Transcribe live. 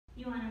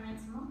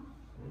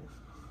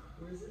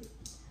Where is it?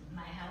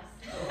 My house.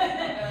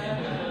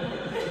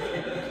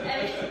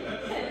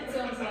 It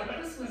sounds like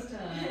Christmas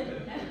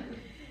time.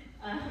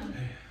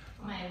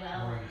 My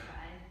well and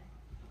tribe.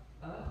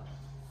 Oh.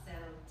 So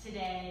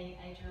today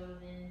I drove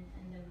in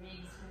and the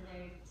rigs were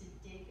there to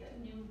dig a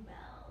new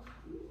well.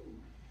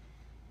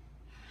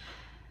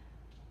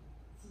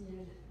 So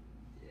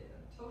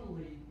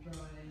totally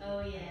dry. Oh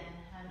yeah,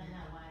 haven't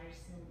had water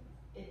since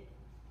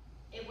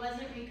it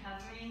wasn't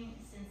recovering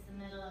since the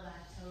middle of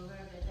October,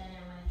 but then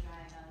it went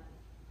dry about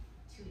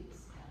 2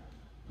 weeks ago.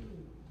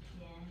 Ooh.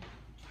 Yeah.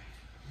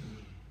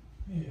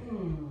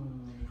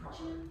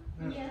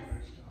 Yes.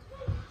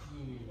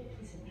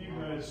 You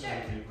guys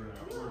stay for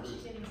now. We're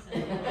just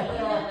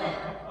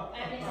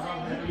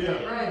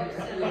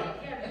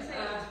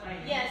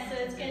Yeah, so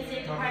it's gonna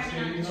say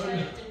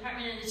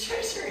Department of the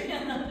Treasury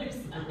on the other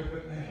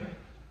side.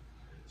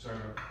 Sorry.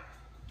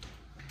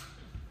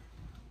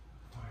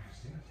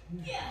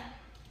 Yeah.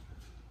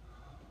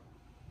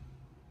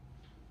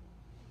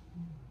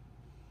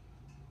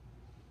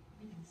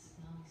 It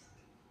smells.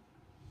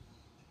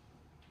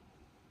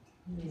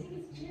 I think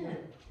it's gin.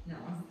 No.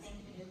 Thank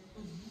you.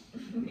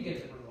 We get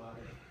it for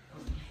water.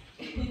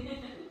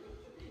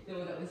 No,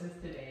 that was just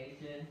today,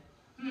 Jen.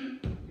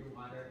 Your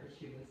water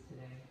issue was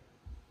today.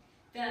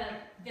 The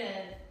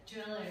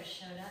drillers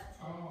showed up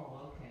today.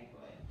 Oh, okay,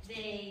 good.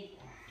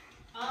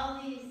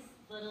 All these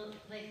little,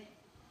 like,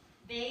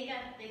 they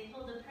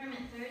pulled the permit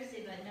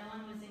Thursday, but no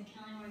one was in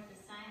Killingworth to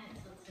sign it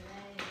until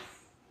today.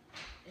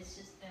 It's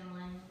just been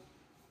one,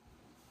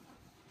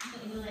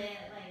 like, you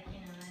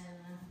know, I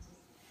don't know,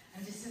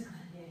 I'm just so glad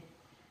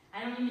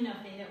I don't even know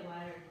if they hit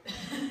water.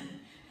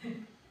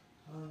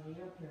 Oh,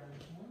 you're up here on the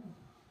phone.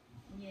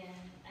 Yeah,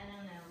 I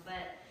don't know,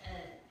 but,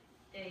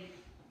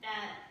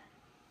 that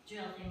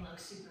drill thing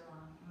looks super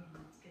long.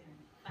 It's gonna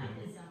find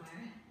it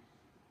somewhere.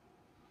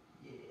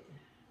 Yeah.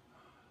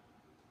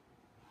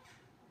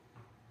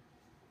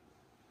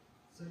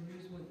 So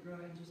yours went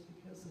dry just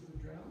because of the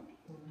drought?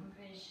 Or? I'm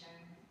pretty sure.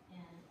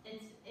 Yeah,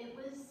 it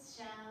was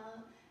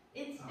shallow.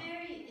 It's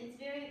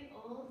very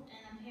old,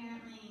 and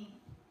apparently,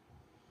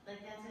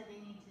 like that's why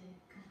they need to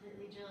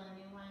completely drill a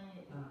new one.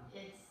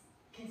 It's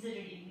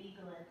considered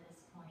illegal at this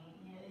point.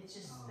 You know, it's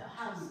just the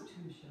house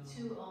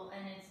too old,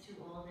 and it's too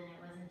old, and it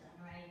wasn't done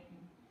right,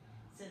 and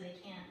so they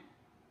can't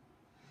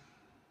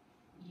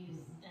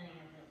use any of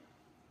it.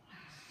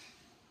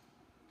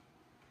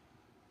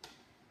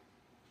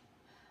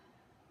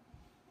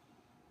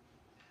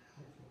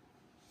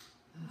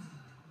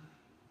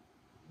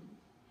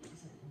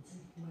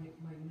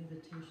 My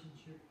meditation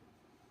shirt.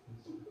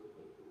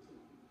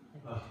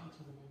 Holds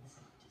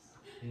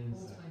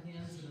my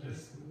hands in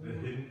It's the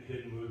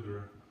hidden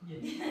mudra.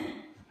 Yes.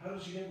 How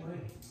did she get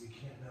money? We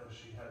can't know.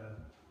 She had a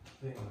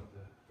thing with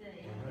the.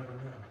 We'll never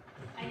know.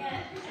 I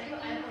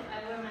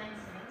wore mine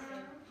tonight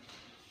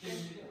too.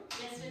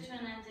 Guess which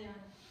one I'm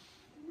doing?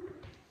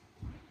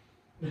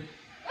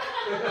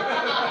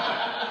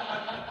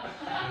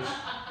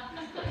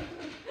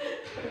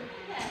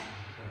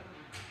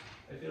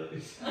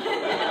 I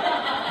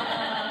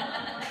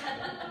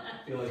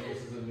feel like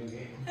this is a new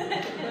game.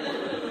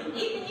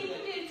 Ethan, you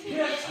can do it too.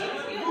 Yes, You I'm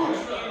can a do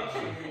mudra.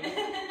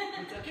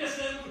 Yes,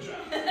 I'm a mudra.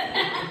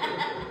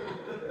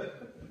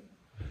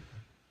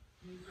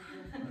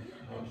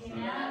 Okay,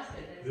 now.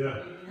 Yeah,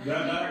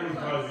 that was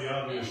probably the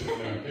obvious thing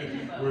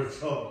there. Where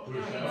it's all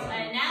pushed out. Now I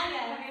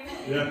got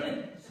everybody. Yeah.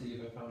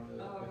 Steve, I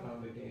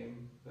found a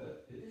game that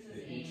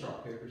it eats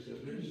rock, paper,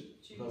 scissors.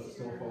 Though it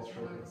still falls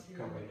short of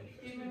coming. Do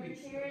you remember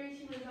Terry?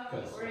 She was off in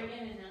Oregon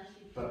and now she.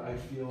 But I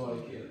feel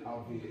like it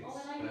obviates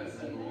Oh, and I that can see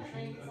that, evolution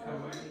like, of so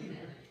coming.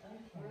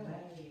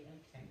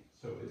 okay.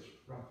 So it's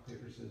rock,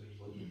 paper, scissors,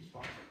 liquid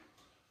spot.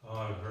 Oh,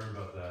 I've heard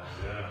about that.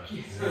 Yeah.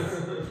 Yes. Yeah.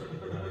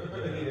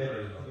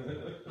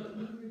 But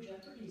Mudra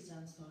Jeopardy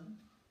sounds fun.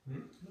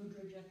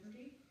 Mudra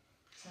Jeopardy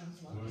sounds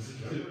fun. Mudra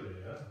Jeopardy,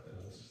 yeah.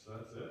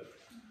 That's it.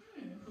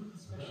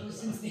 Especially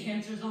since the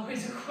answer is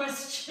always a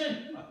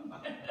question.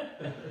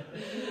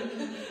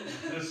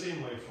 It does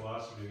seem like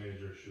philosophy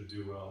majors should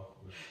do well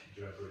with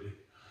Jeopardy.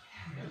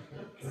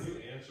 Can you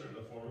answer in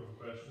the form of a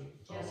question?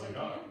 That's all I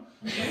got.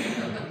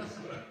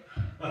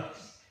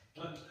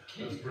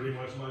 That's pretty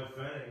much my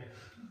thing.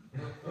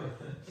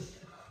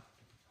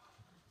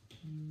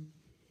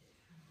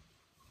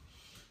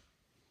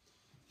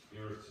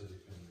 Eric said he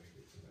couldn't make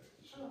it tonight.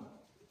 So I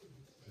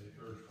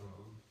heard from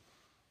him.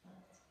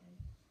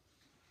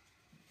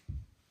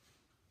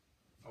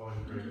 Oh,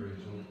 and Gregory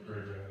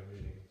had a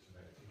meeting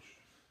tonight, which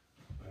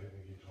I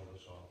think he told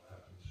us all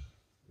happens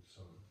with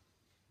some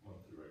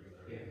monthly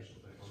regularity or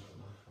something. So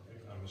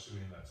I'm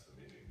assuming that's the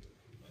meeting that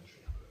he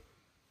mentioned. But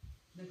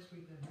Next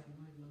week I have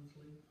my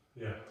monthly.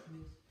 yeah.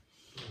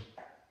 Yes.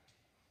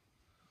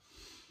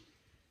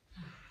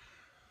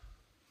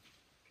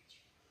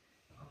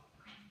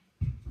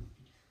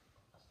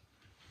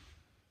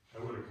 I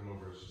would have come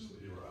over, it's just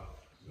that you were out.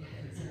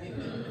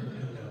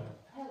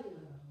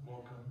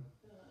 Welcome.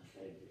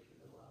 Thank you for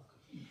the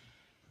welcome.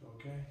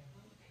 Okay.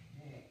 Okay.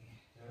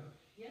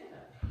 Yeah. Yeah.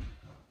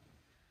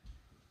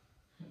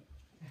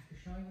 After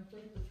trying to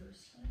think the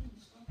first time, and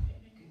stop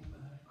panicking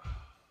about it.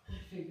 I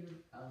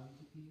figured I'll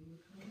be able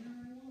to come here,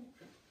 I won't.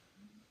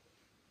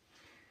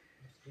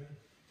 That's good.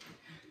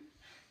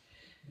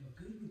 No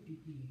good would be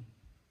being.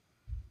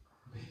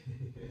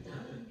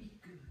 That would be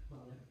good.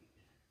 Well, that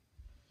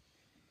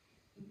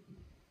would be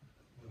good.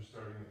 We're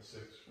starting at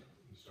 6.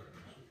 We start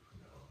next week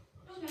from now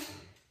on. Okay.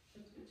 That's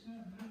That's good to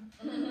know.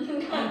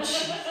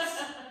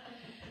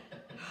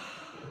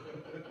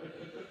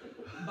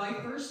 My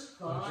first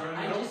thought, trying to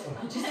I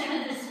help just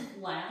had this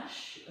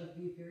flash of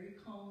be very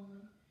calm,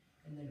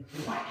 and then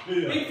whack,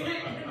 Yeah.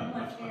 and I'm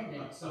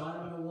left-handed, so I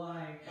don't know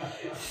why.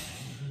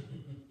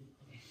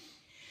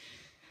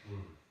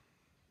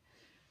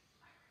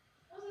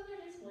 Also,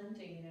 there is one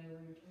thing, we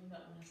were talking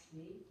about last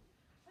week.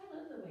 I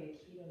love the way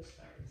keto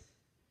starts.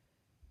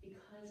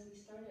 Because we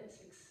start at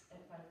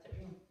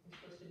 5:30, we're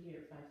supposed to be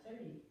here at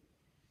 5:30.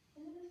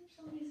 And then if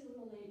somebody's a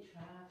little late,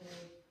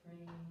 traffic,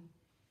 rain,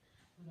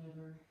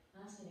 whatever.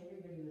 Last night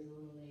everybody was a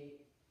little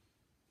late.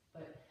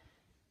 But,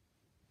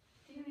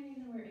 do you know what I mean?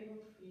 Then we're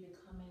able for you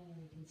to come in and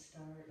we can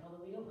start.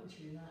 Although we don't want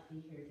you to not be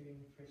here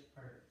during the first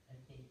part, I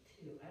think,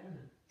 too. I don't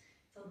know.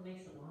 So it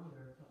makes it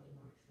longer, probably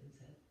more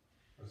expensive.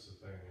 the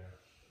thing, yeah.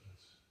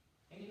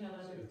 And you have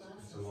other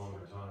classes. It's a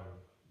longer time,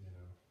 you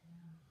know.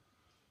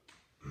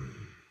 Yeah.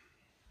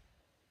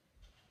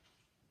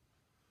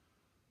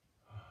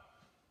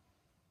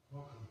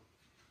 Welcome.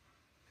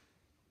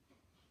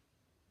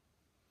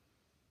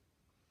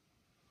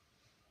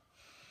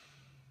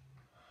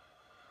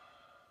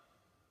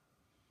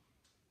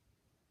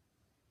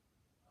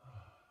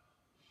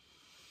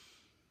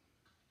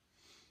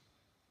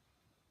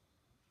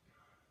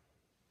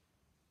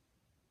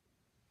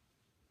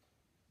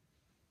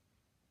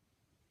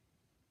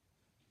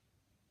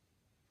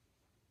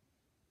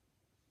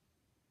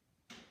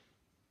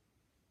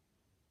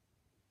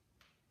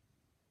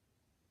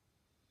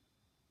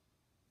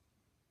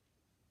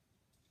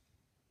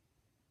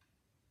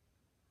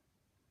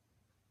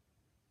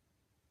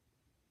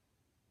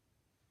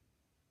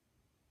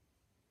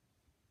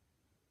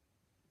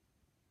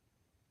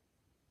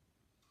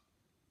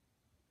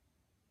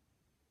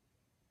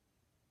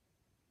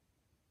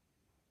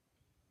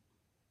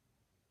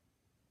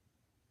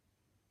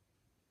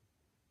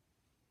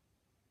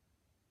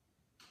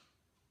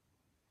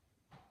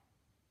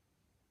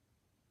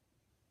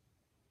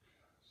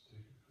 Let's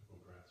take a couple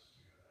breaths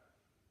together.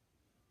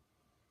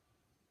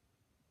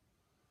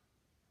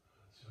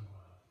 So,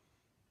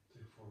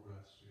 take 4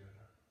 breaths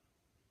together.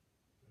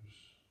 There's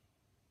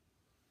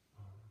a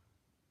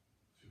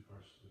few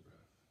parts to the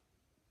breath.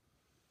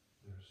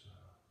 There's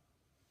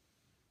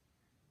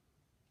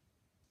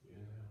the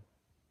inhale.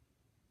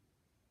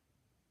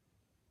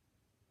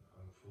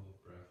 I'm full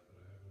of breath, but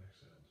I haven't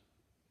exhaled.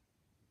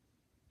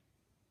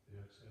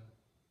 The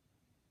exhale.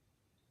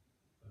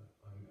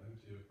 I'm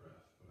empty of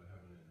breath, but I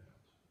haven't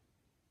inhaled.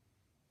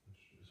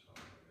 Which is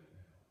followed by an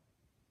inhale.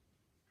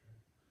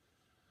 Okay.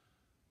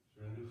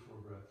 So we're going to do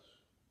 4 breaths.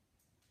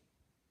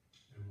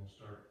 And we'll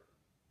start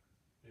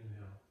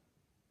inhale,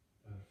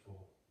 then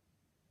full,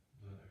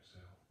 then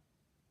exhale,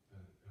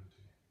 then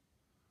empty.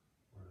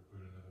 Or to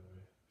put it another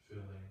way,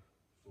 filling,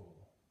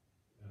 full,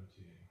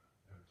 emptying,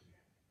 empty.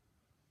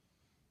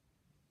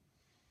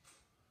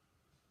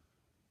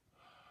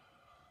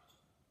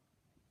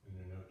 In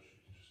your notes, you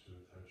can just do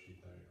a Tai Chi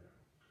diagram,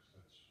 because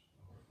that's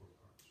all 4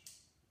 parts.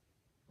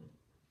 We're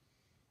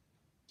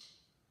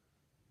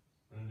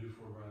going to do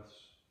 4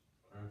 breaths.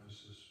 Our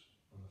emphasis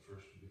on the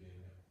first will be the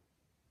inhale.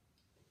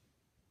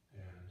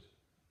 And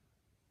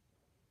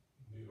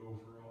the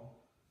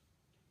overall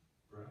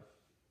breath,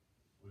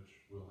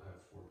 which will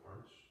have 4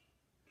 parts,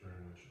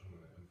 during which I'm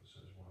going to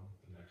emphasize one.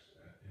 The next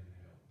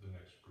inhale, the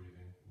next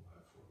breathing will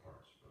have 4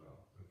 parts, but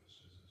I'll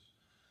emphasize this.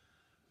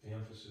 The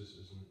emphasis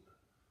isn't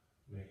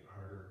make it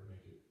harder,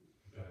 make it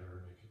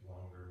better, make it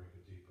longer, make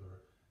it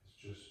deeper. It's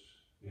just,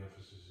 the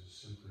emphasis is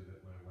simply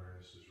that my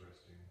awareness is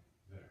resting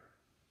there.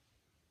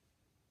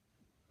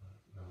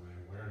 Now my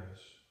awareness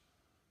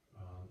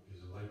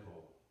is a light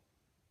bulb.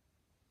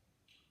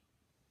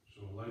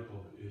 So a light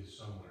bulb is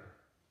somewhere,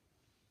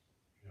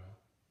 you know,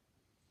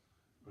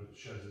 but it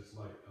sheds its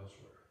light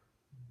elsewhere.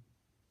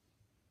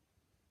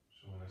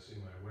 So when I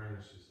say my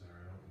awareness is there,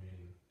 I don't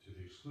mean to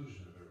the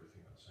exclusion of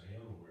everything else. I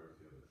am aware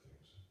of the other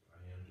things. I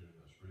am doing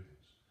those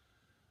breathings.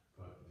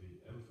 But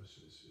the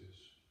emphasis is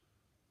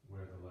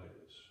where the light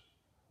is,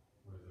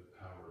 where the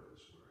power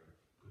is, where I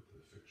put the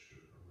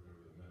fixture or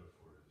whatever the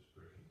metaphor is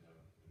breaking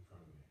down in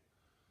front of me.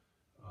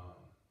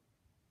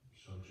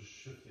 So I'm just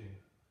shifting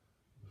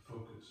the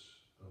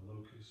focus, the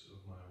locus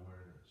of my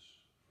awareness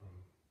from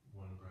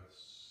one breath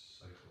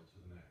cycle to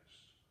the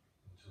next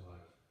until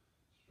I've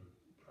sort of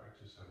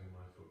practiced having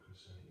my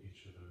focus in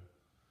each of the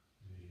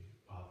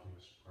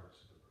obvious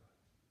parts of the breath.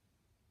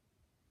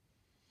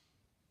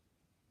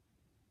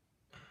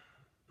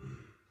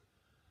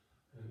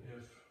 And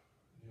if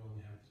you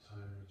only have the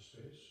time or the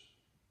space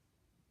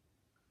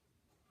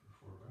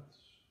for 4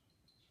 breaths,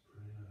 it's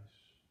pretty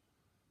nice.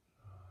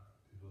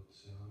 People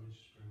say, let me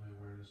just bring my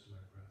awareness to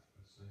my breath, but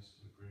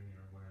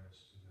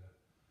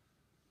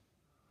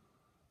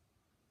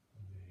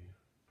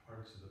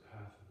parts of the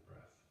path of the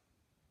breath.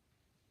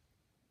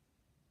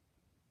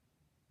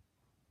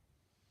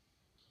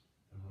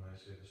 And when I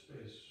say the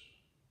space,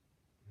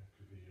 it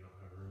could be you don't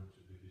have room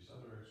to do these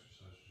other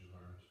exercises you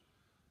learned,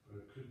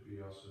 but it could be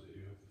also that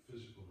you have the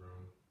physical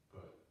room,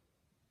 but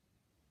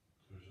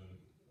there's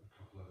a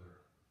couple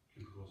other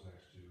cubicles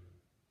next to you.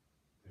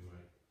 They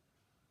might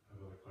have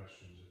other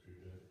questions if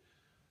you're doing it,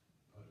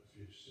 but if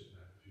you sit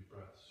and have a few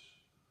breaths,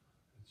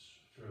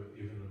 it's fairly,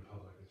 even in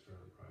public, it's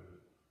fairly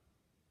private.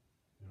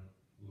 You don't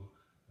look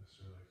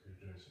necessarily like you're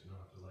doing something, you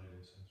don't have to light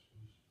incense,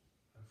 you just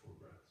have 4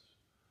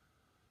 breaths.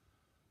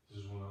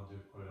 This is one I'll do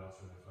quite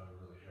often if I'm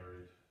really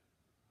harried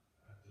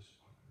at this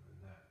appointment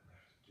and that, and I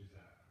have to do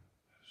that.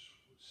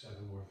 I have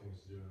 7 more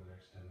things to do in the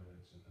next 10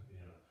 minutes, and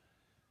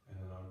and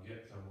then I'll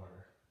get somewhere.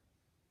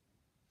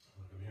 I'm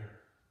like, I'm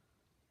here,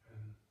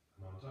 and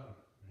I'm on time,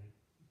 right?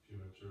 A few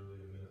minutes early,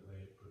 a minute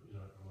late, but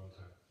I'm on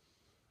time.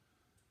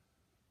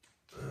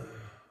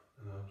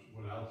 And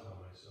what I'll tell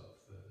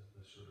myself,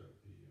 the sort of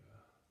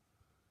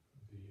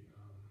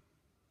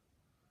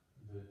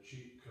the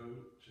cheat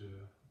code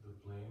to the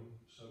blame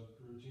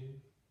subroutine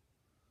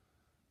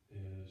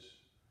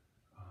is,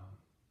 I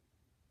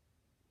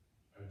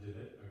did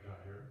it, I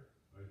got here,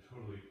 I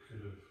totally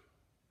could have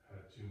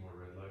had 2 more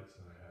red lights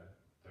than I had,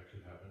 that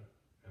could happen,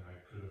 and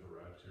I could have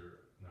arrived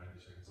here 90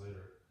 seconds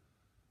later.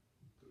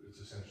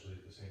 It's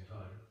essentially at the same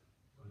time,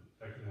 but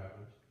that could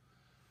happen.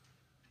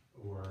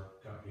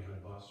 Or got behind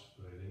a bus,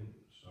 but I didn't,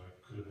 so I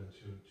could have been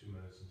 2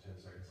 minutes and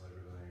 10 seconds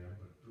later than I am,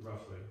 but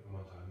roughly I'm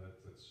on time.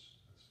 That's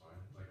fine.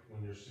 Like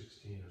when you're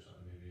 16 or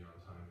something, maybe on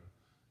time,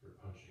 you're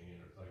punching in,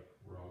 or like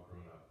we're all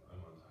grown up.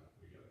 I'm on time.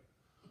 We get it.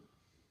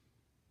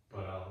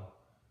 But I'll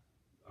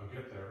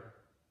get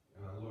there,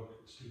 and I'll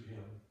look. It's 2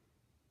 p.m.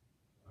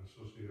 I'm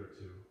supposed to be there at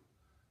 2.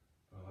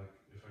 But like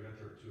if I got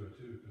there at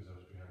 2:02 because I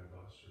was behind a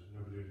bus, or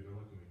nobody would even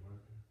look at me,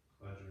 right?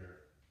 Glad you're here.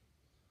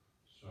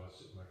 So I'll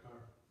sit in my car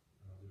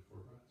and I'll do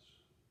 4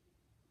 breaths.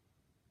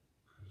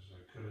 Because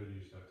I could have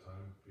used that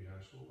time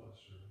behind a school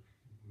bus or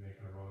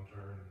making a wrong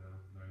turn and then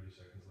 90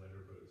 seconds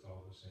later, but it's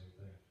all the same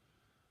thing.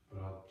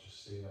 But I'll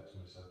just say that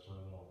to myself. It's my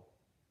little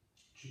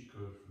cheat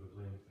code for the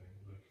blame thing.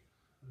 Like,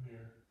 I'm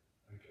here.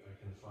 I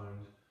can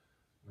find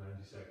 90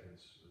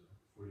 seconds or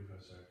 45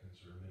 seconds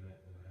or a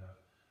minute and a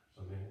half,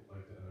 something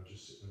like that, and I'm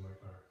just sitting in my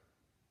car.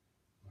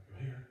 I'm like,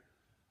 I'm here.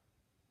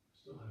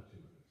 Still have 2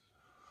 minutes.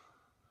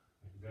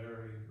 Like,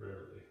 very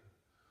rarely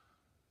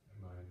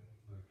am I,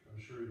 like,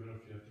 I'm sure even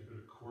if you have to go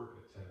to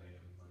court at 10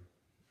 a.m., like,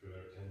 if you're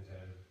there at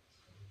 10:10,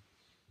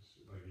 it's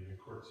like even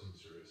court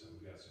seems serious, I'm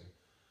guessing.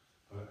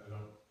 But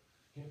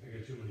can't think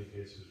of too many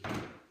cases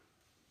where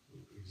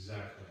you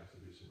exactly have to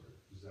be somewhere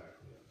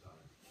exactly on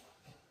time.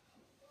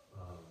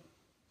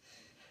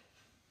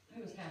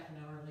 I was half an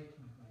hour late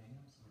to my wedding,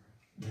 I'm sorry.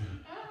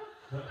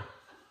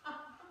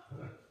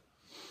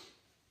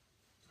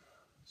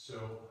 So,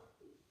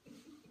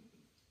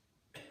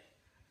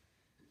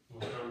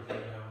 we'll start with the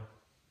inhale,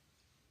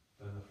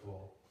 then the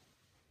full,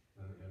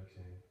 then the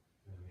emptying,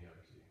 then the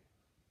empty.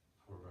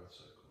 4 breath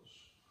cycles.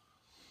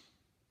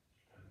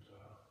 And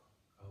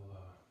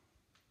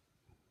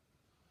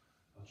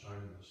I'll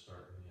chime in the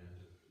start and the end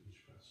of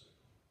each breath cycle.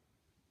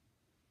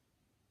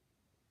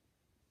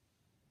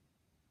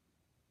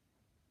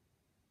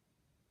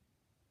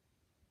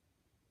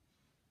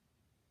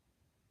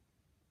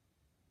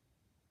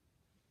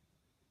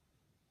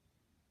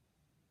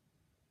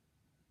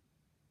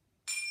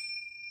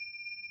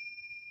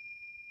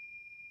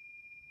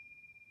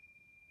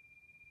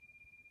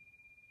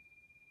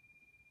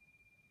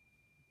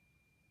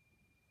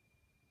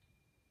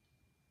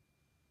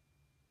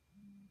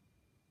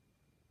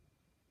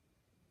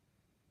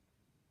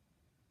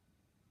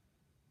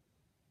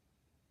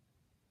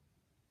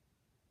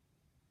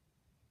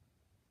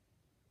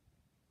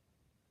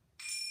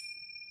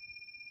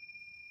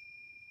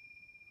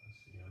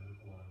 That's the end of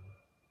 1.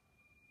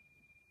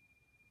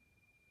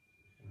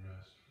 You can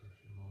rest for a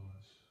few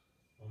moments.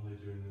 Only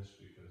doing this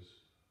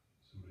because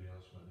somebody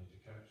else might need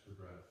to catch the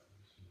breath.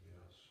 Somebody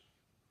else.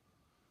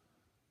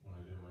 When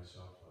I do it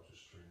myself, I'll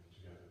just string them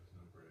together with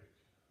no break.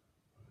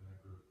 But in a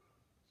group,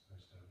 it's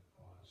nice to have a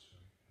pause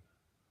so you can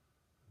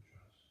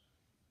adjust.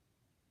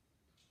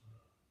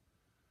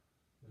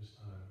 This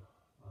time,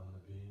 on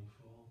the being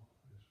full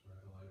is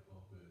where the light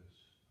bulb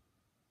is.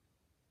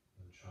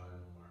 The chime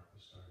will mark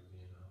the start of the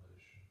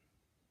inhalation.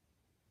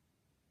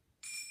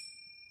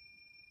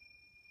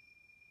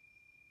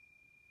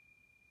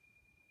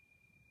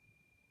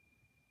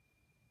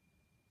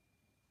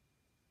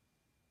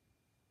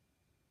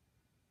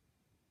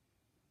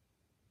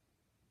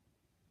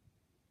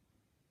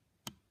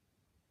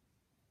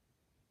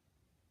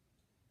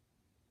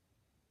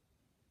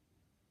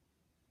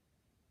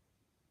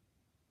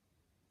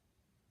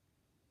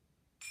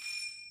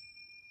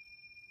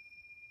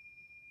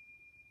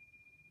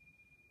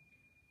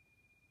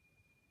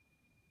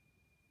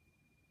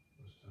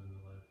 This time the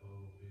light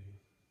bulb will be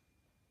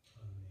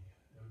on the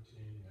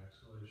emptying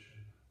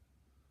exhalation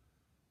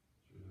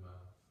through the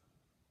mouth.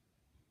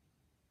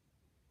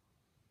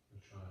 The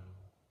chime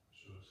will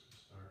show us the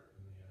start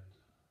and the end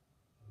of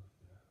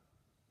the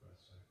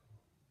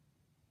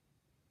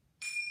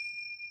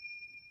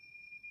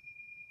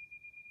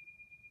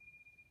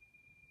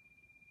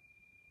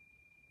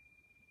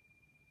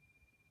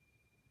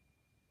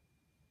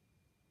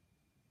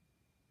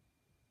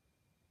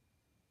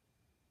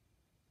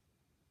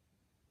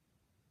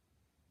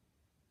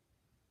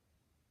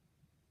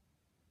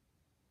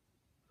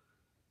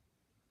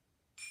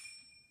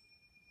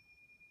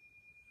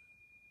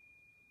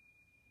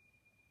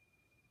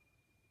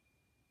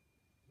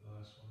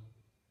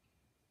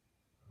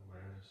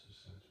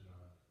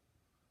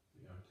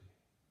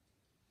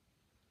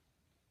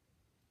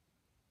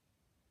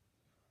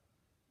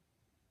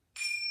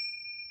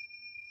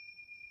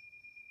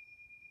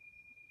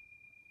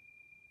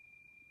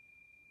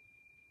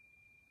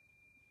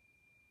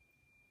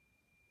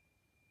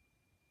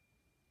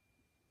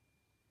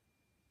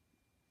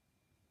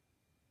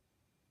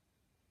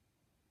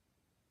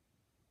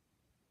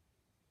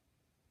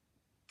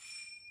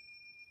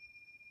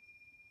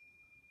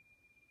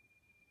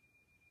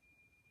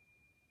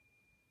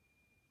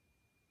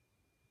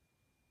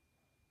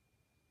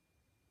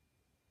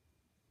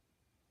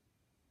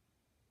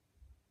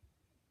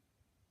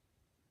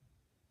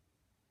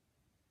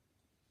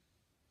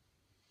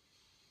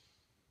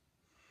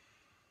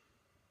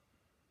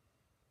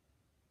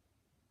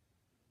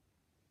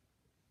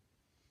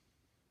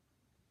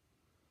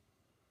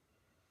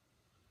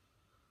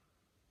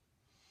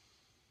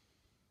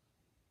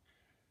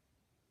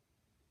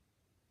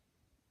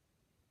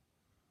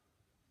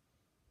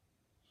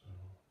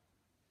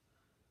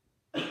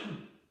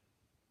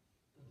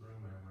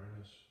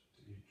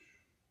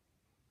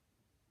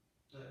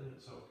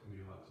itself can be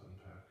a lot to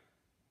unpack.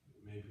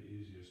 It may be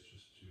easiest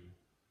just to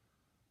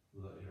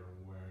let your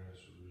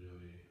awareness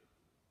really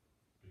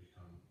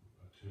become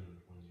attuned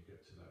when you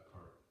get to that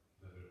part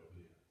that it'll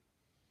be,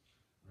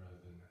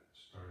 rather than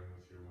starting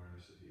with your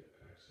awareness at the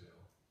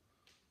exhale,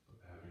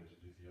 but having to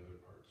do the other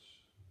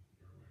parts.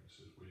 Your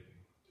awareness is waiting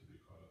to be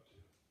caught up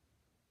to.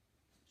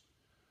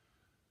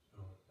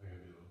 So that can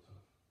be a little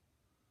tough.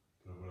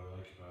 But what I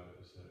like about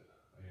it is that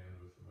I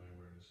end with my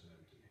awareness and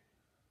empty.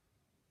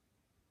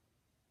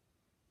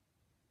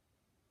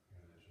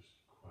 And I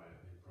just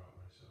quietly brought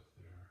myself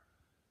there,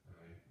 and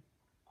I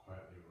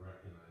quietly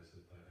recognize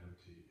that that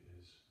empty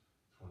is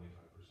 25%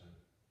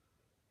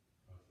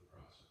 of the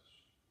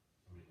process.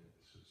 I mean,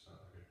 it's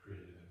not like I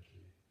created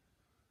empty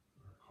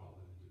or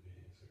called it into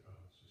being. It's like, oh,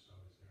 it's just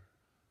always there.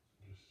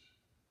 I'm just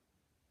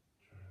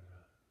trying to,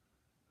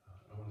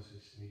 I want to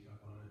say sneak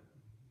up on it,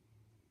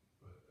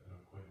 but I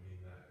don't quite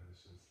mean that in the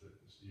sense that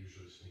it's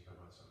usually sneak up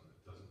on something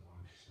that doesn't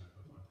want to be snuck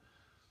up on.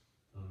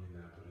 I don't mean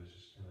that, but it's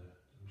just kind of,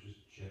 I'm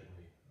just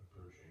gently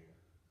approaching it.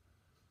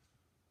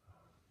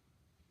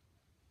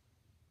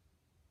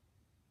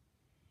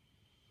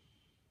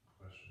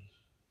 Questions?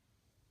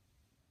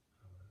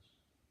 Comments?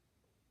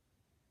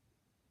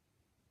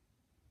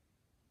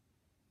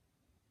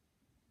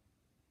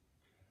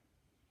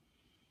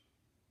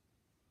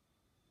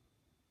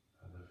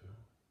 How'd that feel?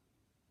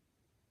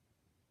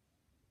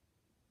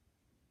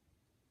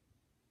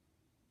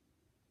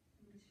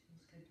 It always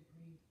feels good to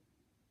breathe.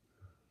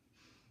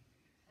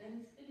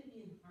 And it's good to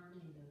be in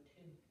harmony though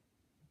too.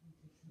 I think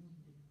there's something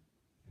to that.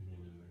 You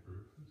mean in the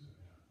group? Is it,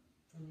 yeah.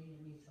 For me,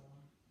 it means a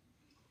lot.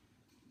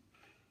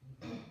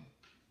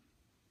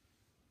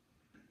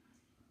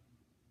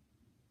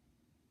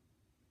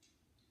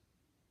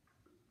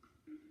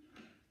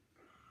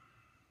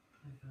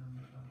 I found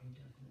my body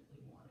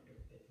definitely wanted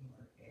a bit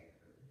more air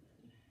than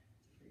the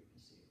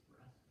frequency of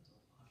breath was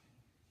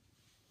allowing.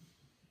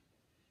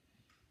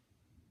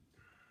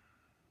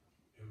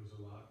 It was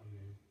a lot,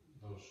 meaning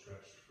low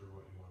stretched for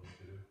what you wanted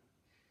to do.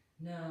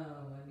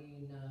 No, I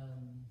mean,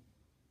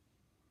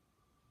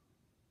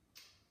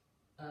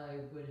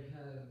 I would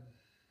have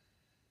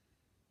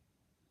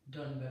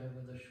done better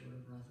with a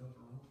shorter breath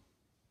overall.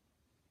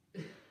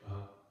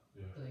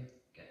 Yeah. Like,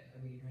 I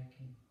mean, I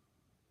can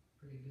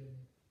pretty good,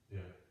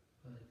 Yeah.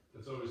 but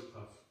That's always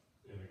tough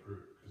in a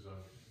group because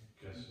I'm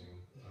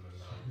guessing on a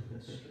noun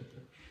that's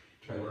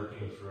Try to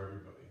working for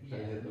everybody. try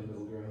to hit the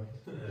middle ground.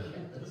 Yeah.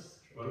 yeah,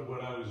 that's true. But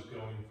what I was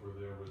going for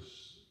there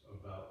was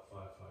about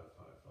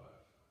 5-5-5-5.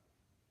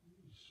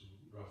 Just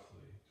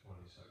roughly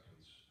 20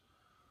 seconds,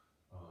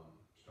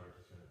 start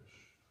to finish.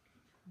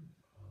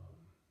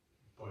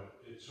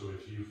 So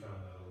if you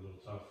found that a little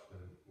tough,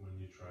 then when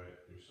you try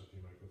it yourself, you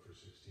might go for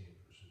 16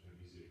 or something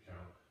easy to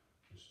count.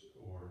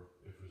 Or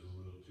if it was a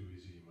little too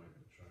easy, you might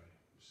try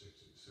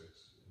 6-6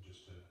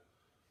 just to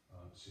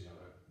see how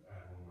that,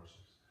 add one more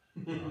 6.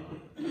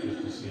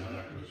 Just to see how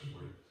that goes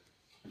for you.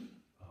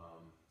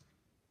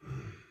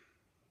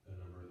 The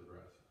number of the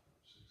breath,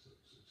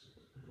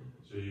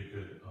 6-6-6-6. So you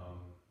could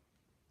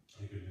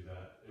do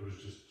that. It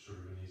was just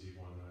sort of an easy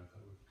one that I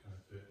thought would kind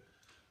of fit.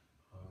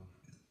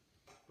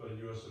 But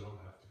you also don't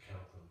have to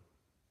count them.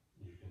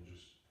 You can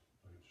just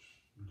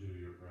do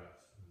your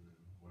breath, and then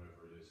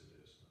whatever it is,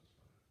 that's fine.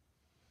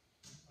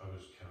 I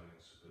was counting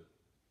so that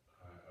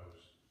I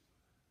was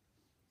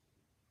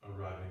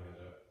arriving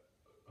at a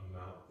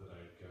amount that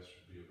I guess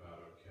would be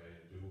about okay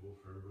and doable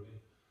for everybody,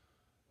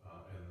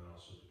 and then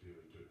also to be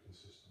able to do it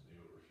consistently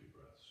over a few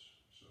breaths.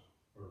 So,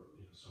 or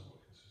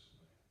somewhat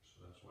consistently.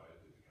 So that's why I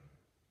did the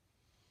counting.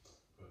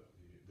 But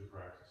the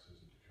practice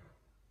isn't to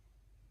count.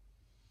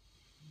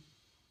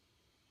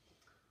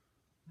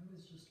 I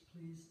was just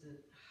pleased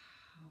at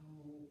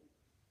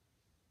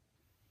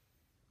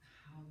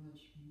how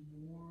much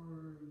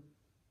more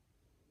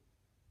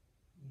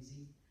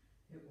easy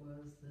it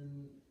was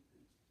than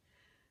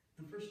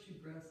the first 2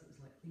 breaths. It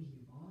was like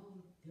thinking of all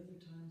of the other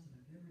times that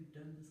I've ever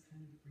done this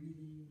kind of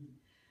breathing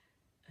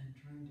and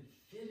trying to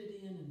fit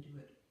it in and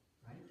do it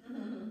right.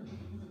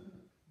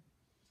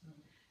 So,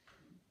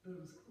 but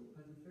it was cool.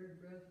 By the 3rd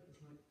breath, it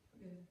was like,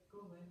 okay,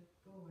 go away.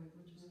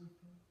 We're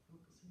just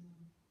focusing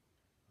on.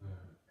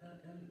 Yeah.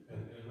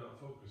 And not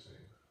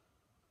focusing.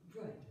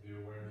 right. The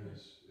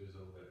awareness is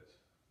a lit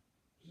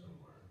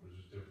somewhere, which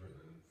is different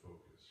than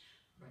focus.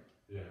 Right.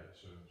 Yeah,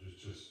 so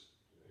just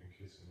in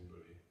case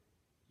anybody,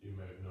 you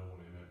may have known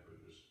what I meant, but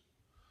just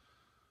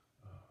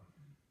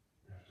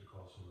you have to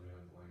call somebody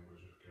on the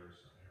language if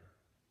Garrett's not here.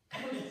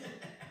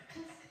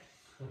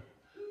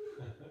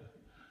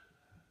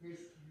 You're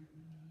scaring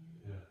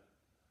me. Yeah.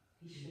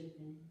 He should have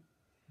been.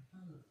 I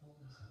found the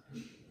fullness and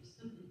emptiness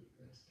to be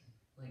interesting.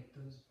 Like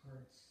those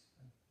parts,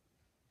 I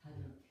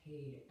hadn't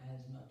paid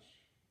as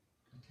much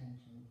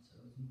attention, so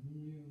it was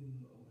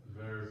new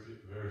awareness.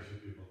 Very few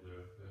people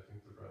do. I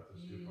think the breath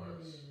is 2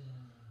 parts.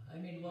 Yeah.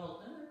 I mean,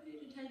 well, I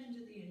paid attention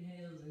to the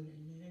inhales and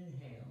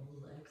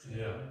inhales, exhales.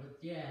 Yeah. But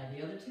yeah,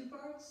 the other 2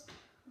 parts,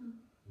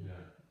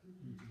 Yeah.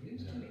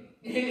 news to Yeah. me.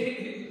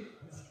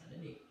 It's kind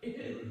of neat.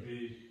 It would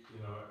be,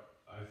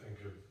 I think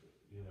of,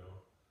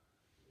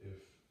 if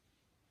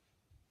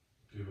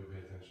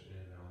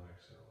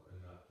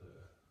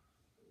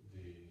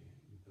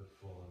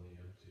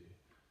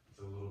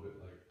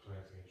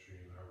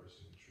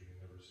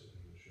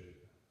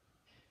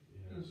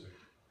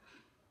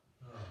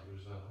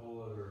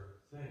whole other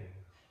thing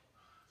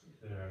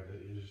there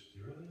that you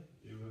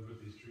live with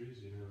these trees,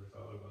 you never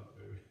thought about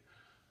maybe.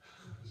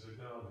 I was like,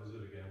 no, I'll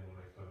visit again when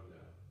I cut them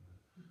down.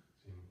 It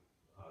seemed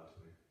odd to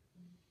me.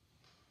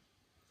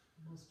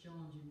 The most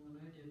challenging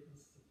one I did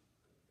was,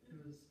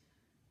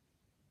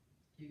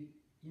 you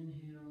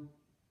inhale,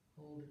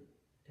 hold it,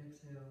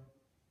 exhale,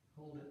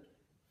 hold it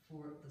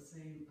for the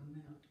same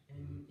amount,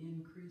 and you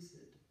increase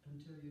it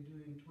until you're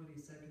doing 20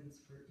 seconds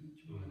for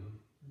each one.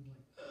 And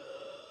like,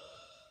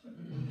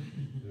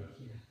 Yeah.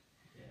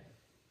 yeah.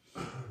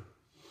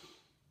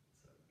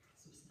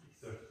 So this was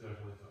nice.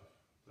 Definitely tough.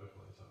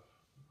 Definitely tough.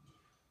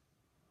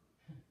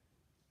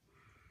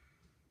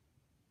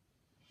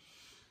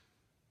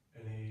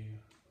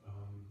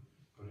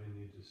 Anybody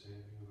need to say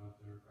anything about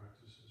their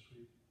practice this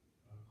week?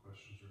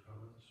 Questions or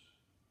comments?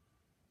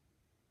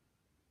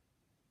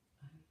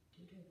 I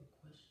did have a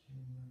question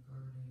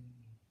regarding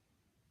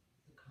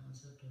the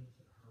concept of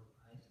the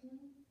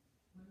horizon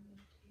when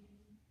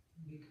meditating,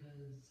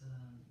 because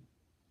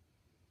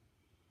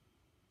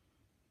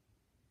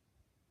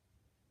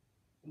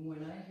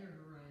when I hear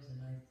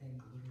horizon, I think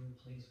literal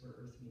place where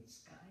Earth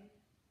meets sky,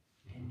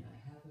 and I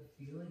have a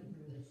feeling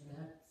that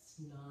that's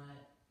not.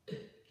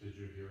 Did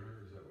you hear her?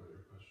 Is that what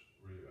your question?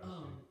 Were you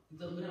asking?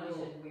 The No, I literal.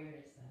 said, where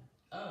is that?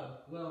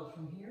 Oh, well,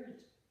 from here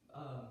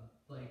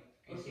it's like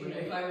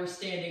Okay, if I were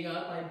standing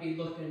up, I'd be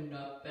looking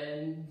up,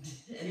 and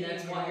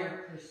that's why.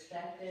 your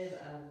perspective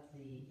of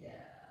the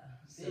Yeah.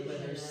 So vision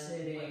whether of what you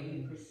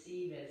sitting,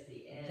 perceive as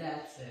the edge.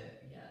 that's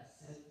it.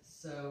 Yes.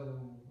 So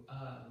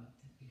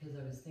because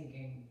I was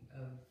thinking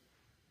of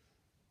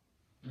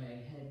my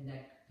head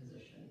neck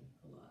position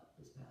a lot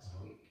this past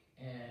week,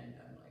 and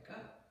I'm like,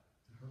 oh,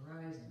 the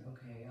horizon.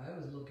 Okay, I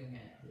was looking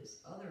at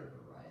this other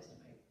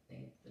horizon, I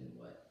think, than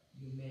what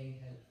you may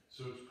have.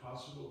 So it's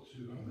possible to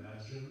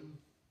imagine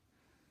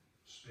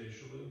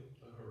spatially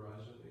the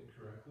horizon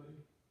incorrectly,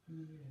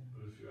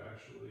 but if you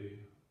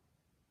actually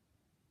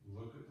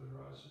look at the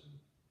horizon,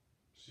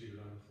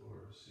 seated on the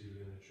floor,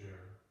 seated in a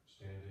chair,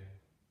 standing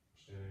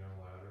on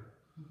a ladder,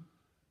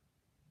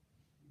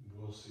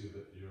 we'll see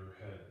that your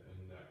head and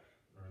neck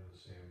are in the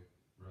same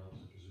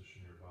relative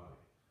position in your body.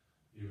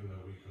 Even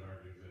though we could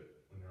argue that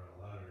when you're on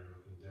a ladder, you're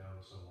looking down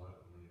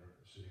somewhat, and when you're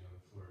sitting on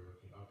the floor, you're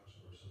looking up or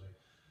something.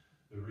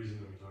 The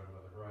reason that we talk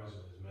about the horizon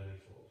is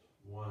manifold.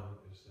 One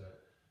is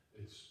that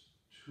it's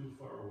too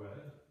far away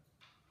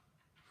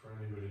for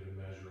anybody to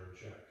measure and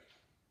check.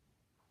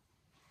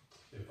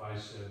 If I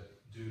said,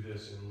 do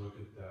this and look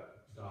at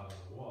that dot on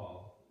the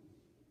wall,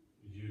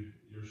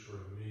 you're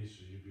short of me,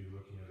 so you'd be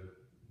looking at it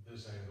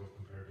this angle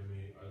compared to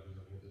me, I'd be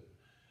looking at it,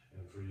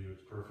 and for you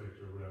it's perfect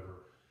or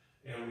whatever.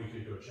 And we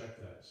could go check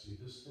that. See,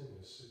 this thing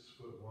is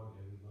 6'1",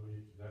 and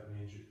that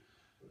means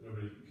but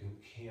nobody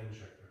can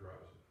check the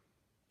horizon.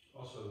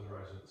 Also, the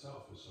horizon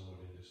itself is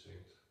somewhat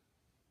indistinct.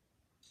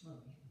 Oh,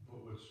 But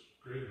what's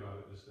great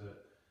about it is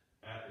that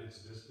at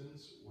its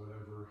distance,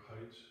 whatever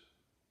height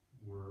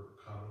we're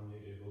commonly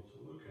able to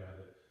look at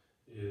it,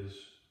 is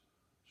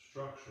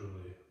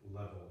structurally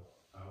level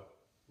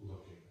out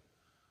looking.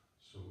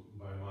 So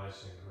by my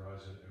saying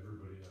horizon,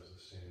 everybody has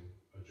the same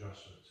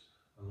adjustments,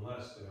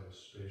 unless they have a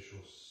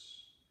spatial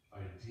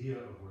idea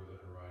of where the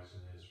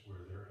horizon is,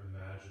 where they're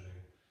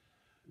imagining,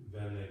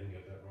 then they can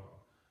get that wrong.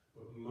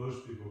 But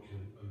most people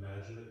can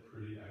imagine it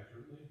pretty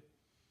accurately,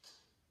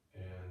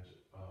 and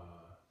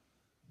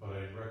but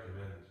I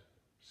recommend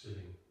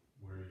sitting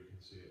where you can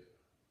see it.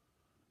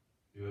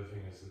 The other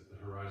thing is that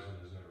the horizon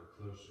is never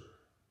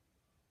closer.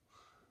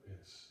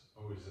 It's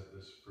always at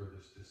this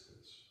furthest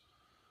distance.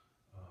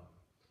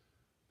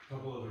 A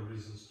couple other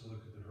reasons to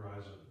look at the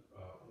horizon.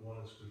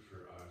 One, it's good for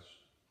your eyes.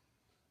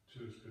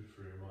 Two, it's good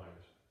for your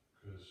mind,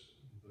 because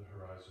the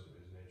horizon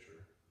is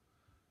nature.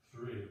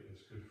 Three,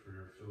 it's good for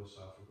your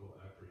philosophical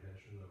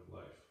apprehension of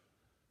life,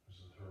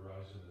 because the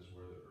horizon is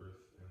where the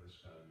earth and the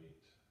sky meet.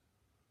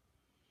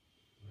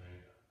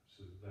 Right?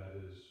 So that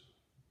is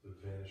the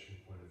vanishing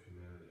point of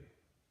humanity.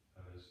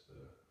 That is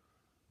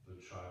the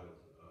child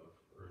of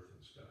earth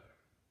and sky.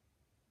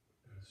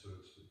 And so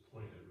it's the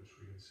point at which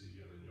we can see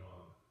yin and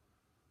yang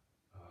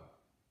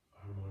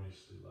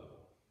harmoniously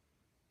level.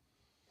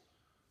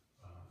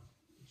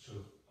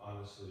 So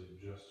honestly,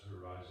 just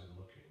horizon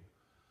looking.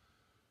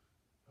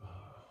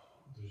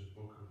 There's a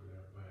book over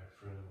there by a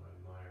friend of mine,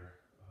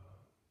 Meyer,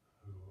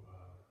 who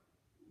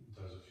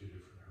does a few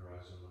different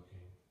horizon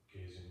looking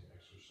gazing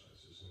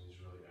exercises, and he's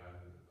really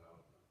adamant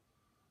about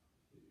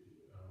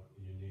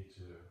you need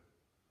to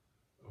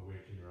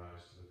awaken your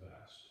eyes to the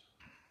vast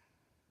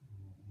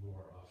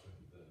more often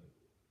than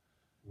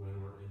when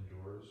we're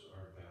indoors.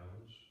 Our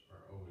bounds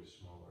are always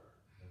smaller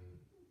than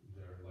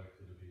they're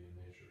likely to be in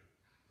nature,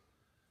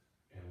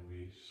 and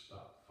we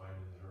stop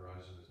finding the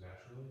horizon as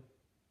naturally,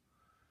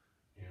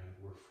 and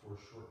we're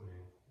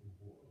foreshortening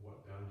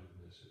what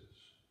boundedness is.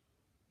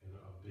 And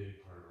a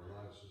big part of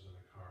our lives is in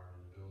a car and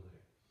in a building,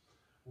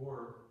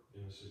 or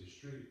in a city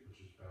street,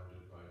 which is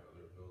bounded by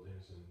other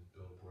buildings and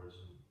billboards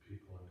and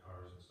people and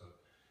cars and stuff.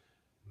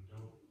 We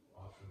don't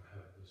often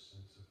have this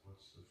sense of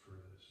what's the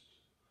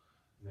furthest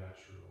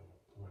natural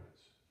point.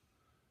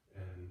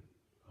 And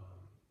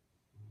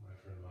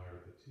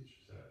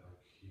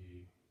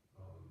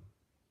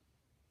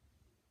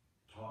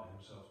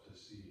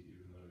see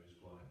even though he's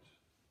blind.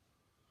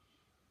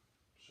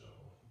 So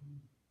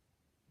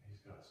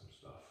he's got some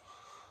stuff.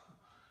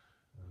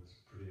 And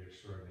it's pretty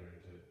extraordinary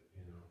to,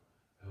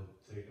 he'll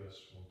take us,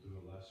 we'll do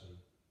a lesson,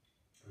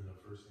 and the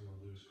first thing he'll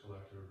do is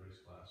collect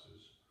everybody's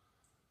glasses.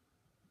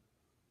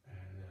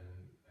 And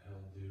then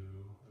he'll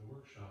do the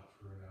workshop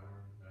for an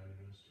hour,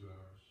 90 minutes, 2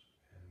 hours,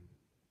 and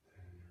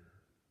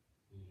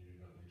then you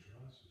don't need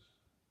your glasses.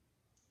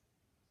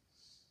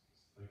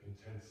 It's like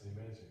intensely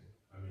amazing.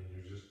 I mean,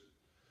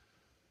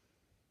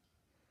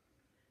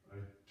 I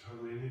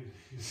totally need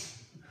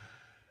these.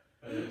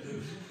 And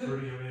it's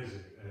pretty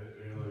amazing.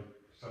 And like,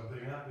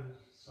 something happens,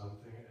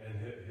 and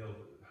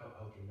he'll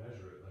help you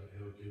measure it. Like,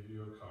 he'll give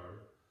you a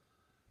card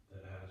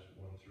that has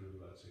 1 through,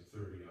 let's say,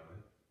 30 on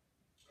it,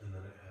 and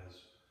then it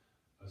has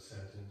a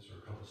sentence or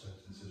a couple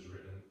sentences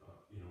written,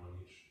 on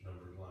each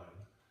numbered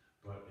line,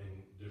 but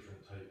in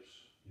different types,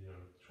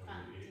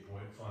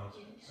 28-point fonts,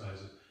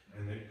 sizes,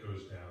 and it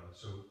goes down.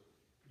 So,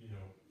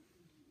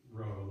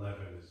 row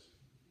 11 is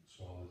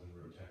smaller than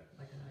row 10.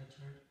 Like an eye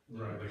chart.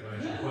 Right, like an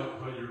eye chart,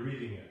 but you're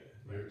reading it.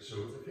 So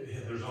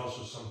there's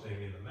also something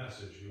in the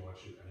message he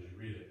wants you as you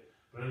read it.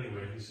 But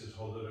anyway, he says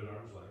hold it at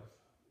arm's length,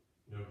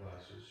 no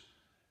glasses,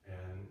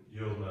 and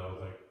you'll know,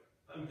 like,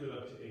 I'm good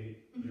up to 8,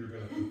 you're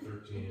good up to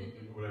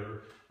 13,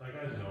 whatever. Like,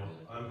 I know,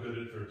 I'm good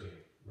at 13,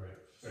 right,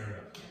 fair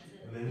enough.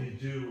 And then you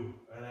do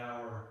an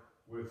hour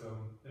with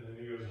him, and then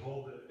he goes,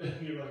 hold it,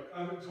 and you're like,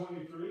 I'm at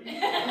 23?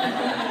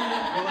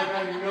 Well, like,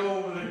 I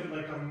know what I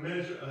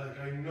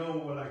know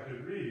what I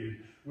could read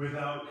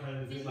without kind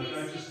of, Did like, he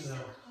I switch just the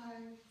know.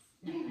 cards?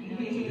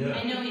 Yeah.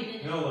 I know he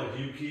did. No, like,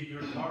 you keep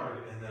your card,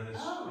 and then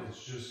Oh.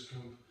 it's just,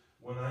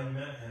 when I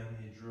met him,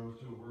 he drove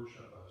to a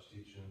workshop I was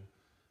teaching,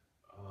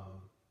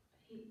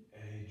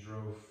 and he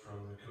drove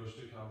from the coast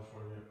of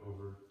California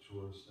over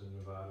towards the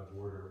Nevada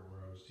border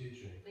where I was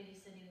teaching, But you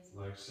said he was.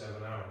 like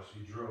 7 hours.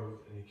 He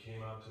drove, and he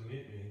came out to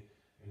meet me,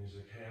 and he's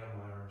like, hey, Anna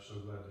Meyer, I'm so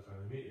glad to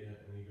finally meet you,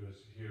 and he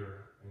goes,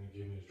 here, and he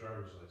gave me his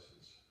driver's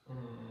license.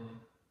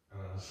 And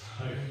I was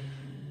like,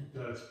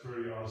 that's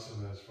pretty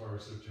awesome as far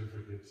as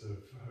certificates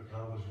of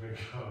accomplishment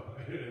go.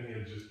 And he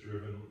had just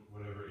driven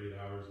whatever 8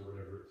 hours or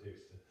whatever it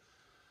takes to,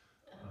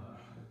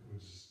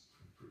 which is,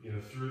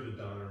 through the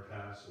Donner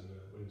Pass in the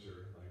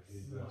winter. Like,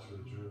 that's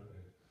what he drove.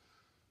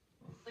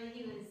 But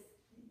he was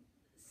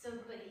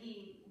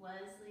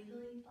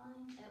legally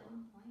blind at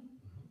one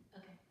point?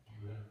 Okay.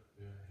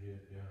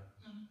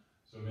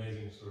 It's an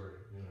amazing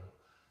story,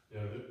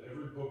 Yeah,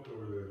 every book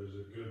over there, there's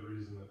a good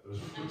reason that those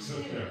books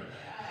are there.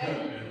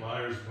 And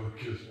Meyer's book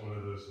is one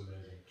of those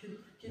amazing. Can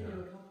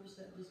you accomplish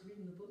that just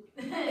reading the book?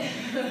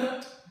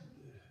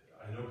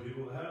 I know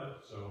people that have,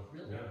 so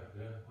Really? yeah.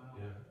 Wow.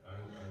 I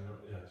know,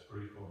 it's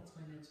pretty cool. That's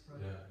my next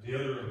project. Yeah. The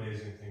other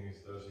amazing thing he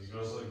does, he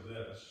goes like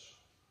this,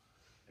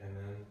 and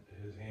then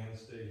his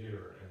hands stay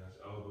here, and his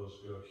elbows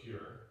go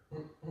here,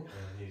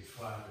 and he's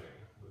clapping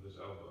with his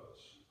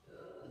elbows.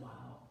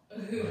 Wow.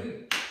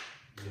 Like,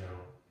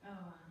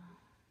 Oh,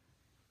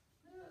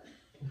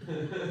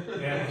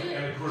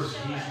 and of course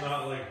he's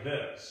not like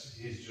this.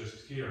 He's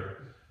just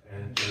here,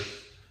 and just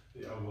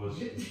the elbows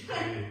is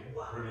pretty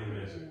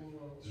amazing.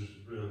 Just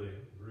really,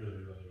 really,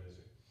 really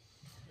amazing.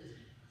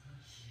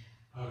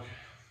 Okay.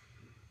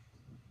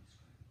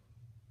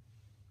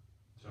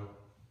 So,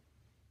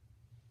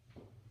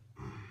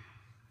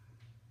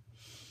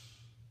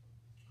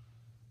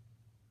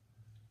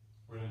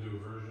 we're going to do a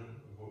version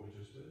of what we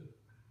just did.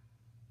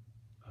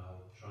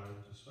 I'll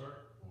chime to start.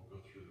 We'll go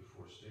through the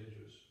 4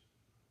 stages.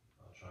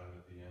 I'll chime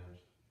at the end.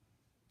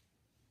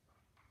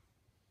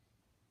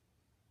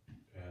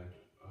 And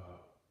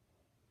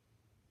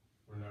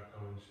we're not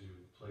going to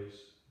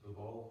place the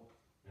ball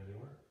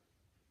anywhere.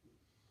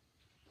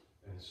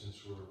 And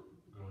since we're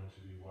going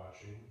to be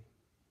watching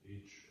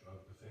each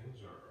of the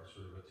things, our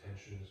sort of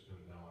attention is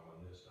going to, now I'm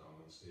on this, now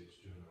I'm on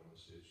stage 2, now I'm on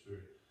stage 3.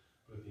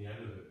 But at the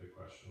end of it, the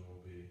question will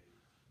be,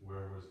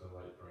 where was the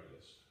light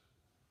brightest?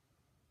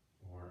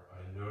 Or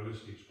I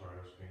noticed each part,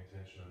 I was paying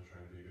attention, I'm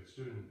trying to be a good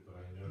student, but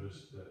I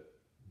noticed that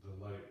the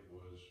light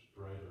was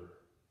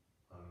brighter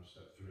on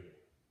step 3.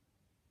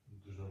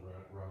 There's no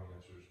wrong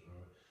answers,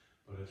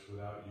 but it's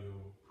without you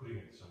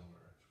putting it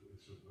somewhere.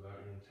 It's without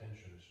your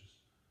intention. It's just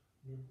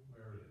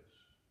where it is.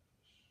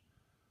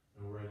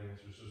 No right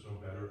answers. There's no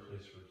better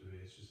place for it to be.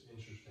 It's just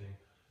interesting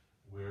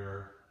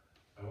where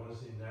I want to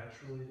say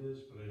naturally it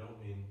is, but I don't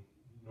mean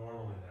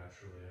normally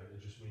naturally. I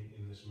just mean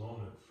in this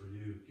moment for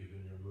you,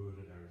 given your mood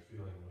and how you're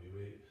feeling while you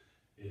wait,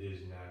 it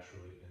is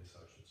naturally in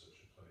such and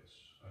such a place.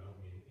 I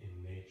don't mean in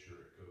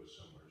nature it goes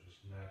somewhere.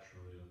 Just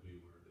naturally it'll be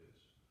where it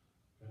is.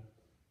 Okay?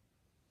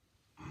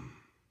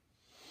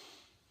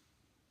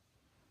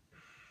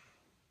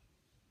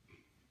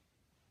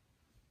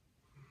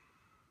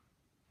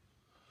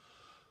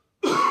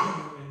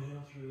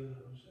 Inhale through the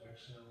nose,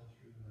 exhale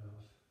through the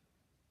mouth.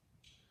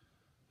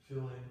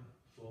 Filling,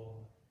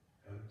 full,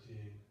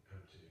 emptying,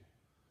 empty.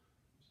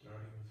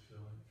 Starting with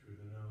filling through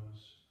the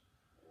nose.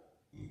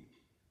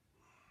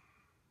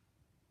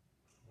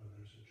 When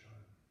there's a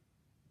chime.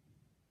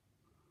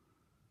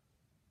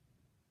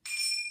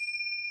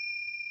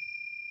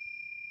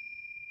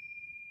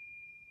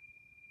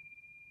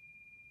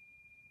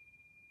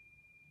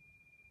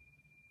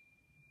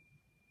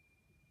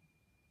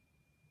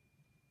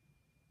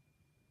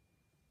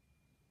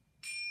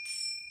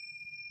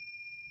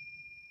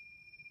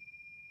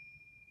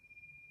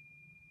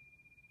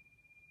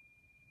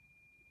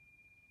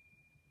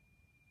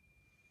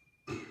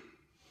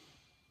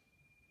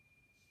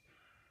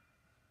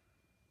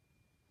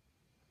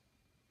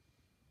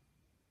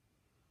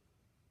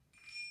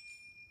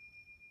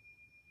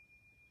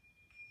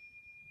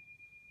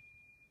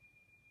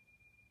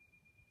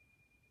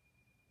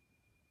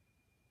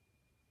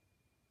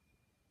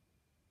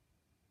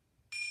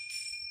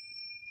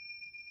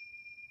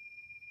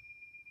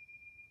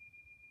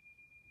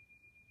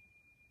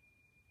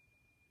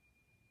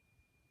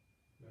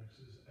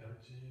 Next is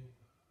emptying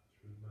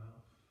through the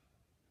mouth,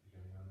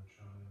 beginning on the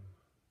chime.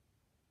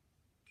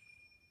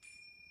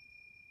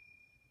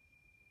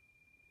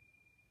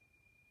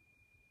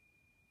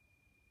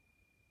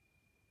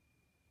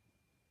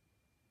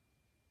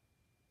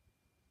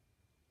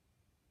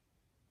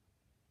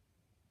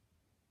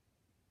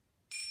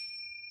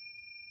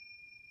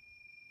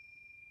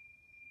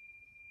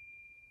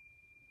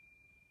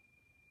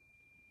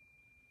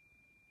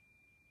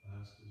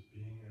 Last is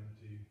being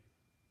empty,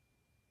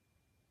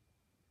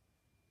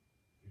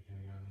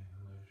 beginning on the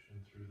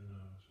inhalation through the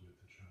nose with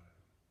the chime.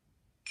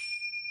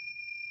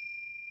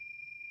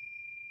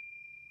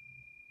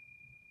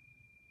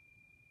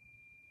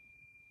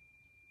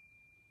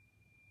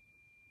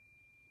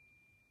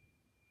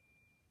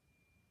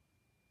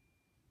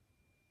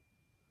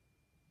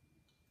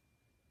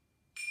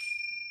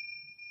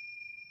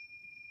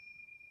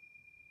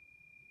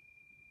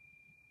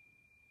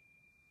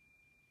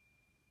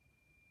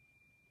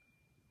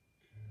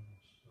 Okay,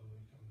 I'll slowly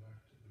come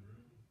back to the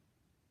room.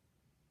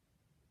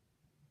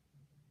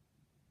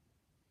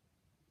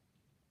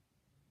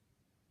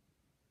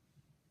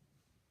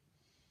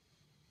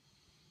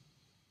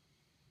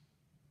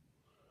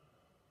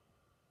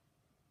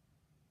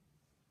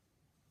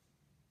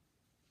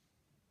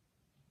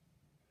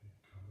 Any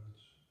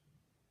comments,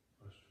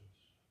 questions,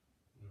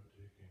 note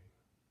taking?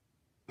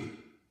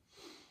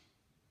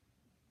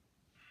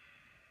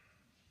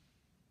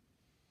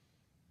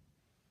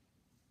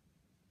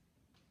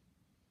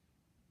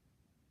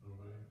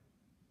 Nobody?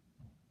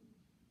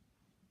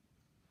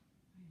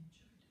 I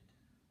enjoyed it.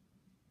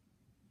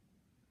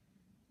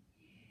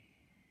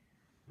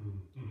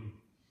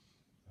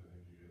 I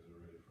think you guys are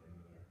ready for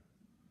another.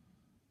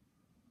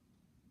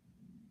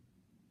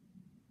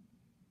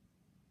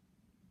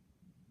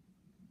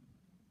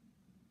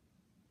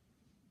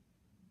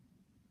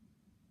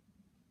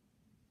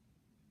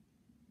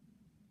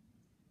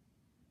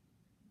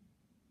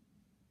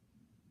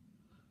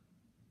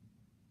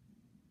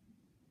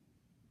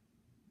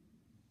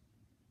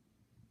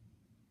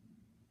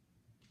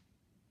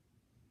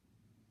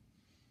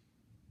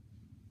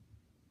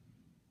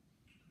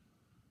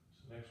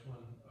 So next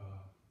one,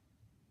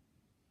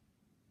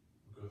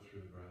 we'll go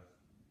through the breath.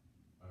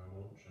 I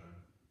won't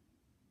chime.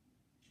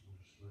 I'll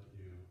just let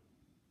you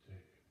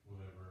take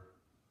whatever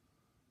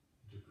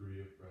degree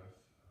of breath.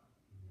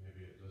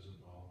 Maybe it doesn't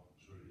all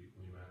sort of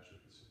equally match.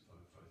 If it's at 5,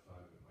 5,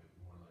 5, it might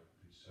more like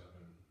be 7,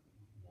 1,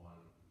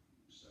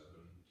 7,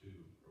 2,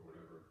 or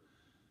whatever.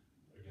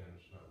 Again,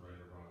 it's not right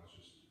or wrong.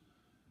 It's just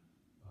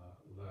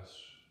less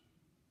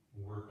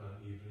work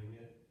on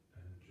evening it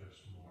and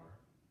just more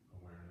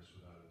awareness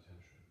without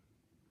intention.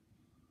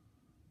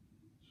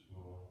 So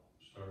we'll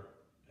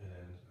start and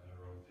end at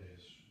our own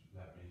pace.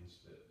 That means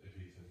that if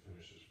Ethan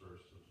finishes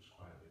first, he'll just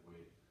quietly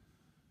wait.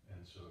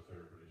 And so if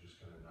everybody just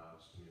kind of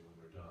nods to me when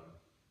we're done,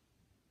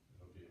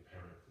 it'll be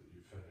apparent that you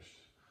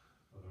finished.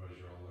 Otherwise,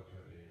 you're all looking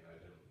at me and I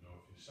didn't know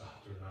if you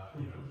stopped or not,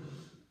 you know.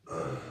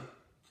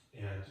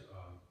 And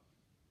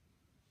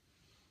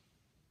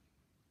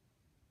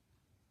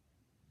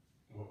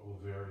what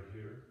will vary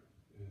here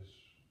is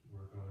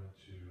we're going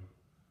to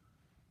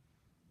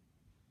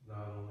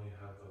not only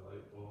have the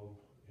light bulb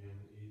in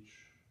each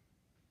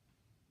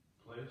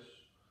place,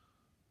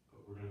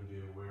 but we're going to be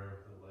aware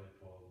of the light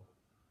bulb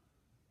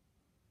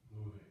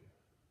moving,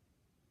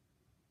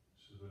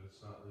 so that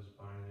it's not this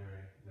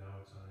binary,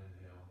 now it's on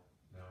inhale,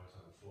 now it's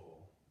on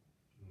full,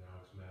 now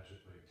it's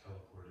magically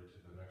teleported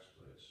to the next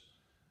place,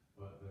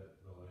 but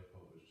that the light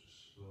bulb is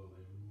just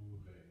slowly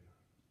moving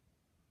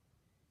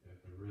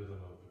at the rhythm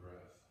of the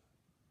breath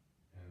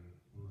and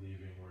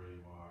leaving where you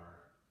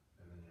are,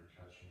 and then you're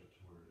catching it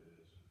to where it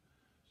is.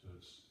 So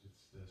it's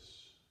this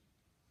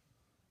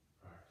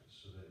practice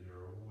so that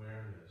your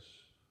awareness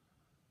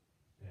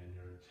and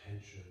your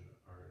intention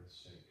are in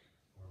sync,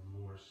 or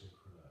more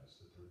synchronized,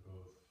 that they're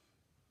both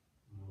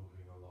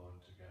moving along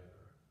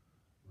together,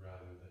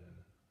 rather than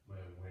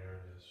my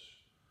awareness,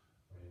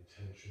 my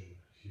intention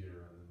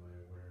here, and then my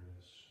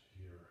awareness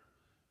here,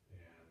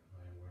 and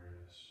my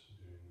awareness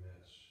doing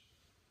this.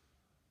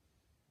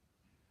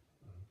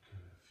 I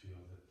kind of feel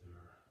that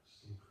they're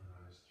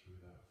synchronized through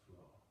that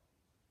flow.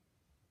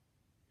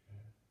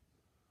 Okay?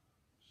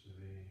 So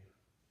the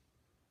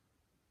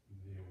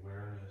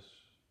awareness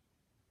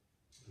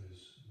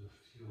is the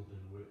field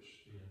in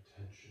which the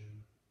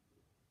intention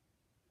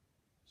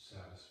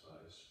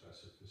satisfies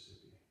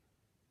specificity.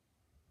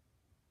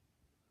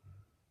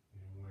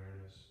 The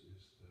awareness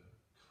is the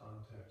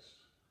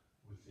context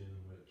within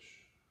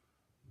which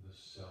the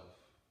self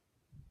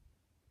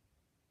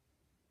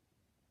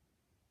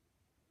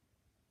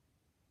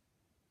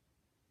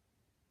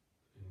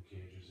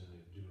engages in a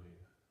doing.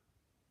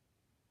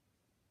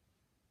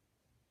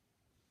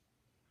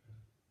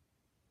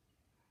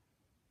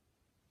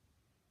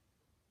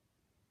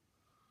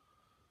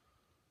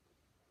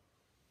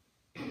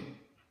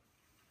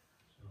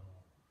 So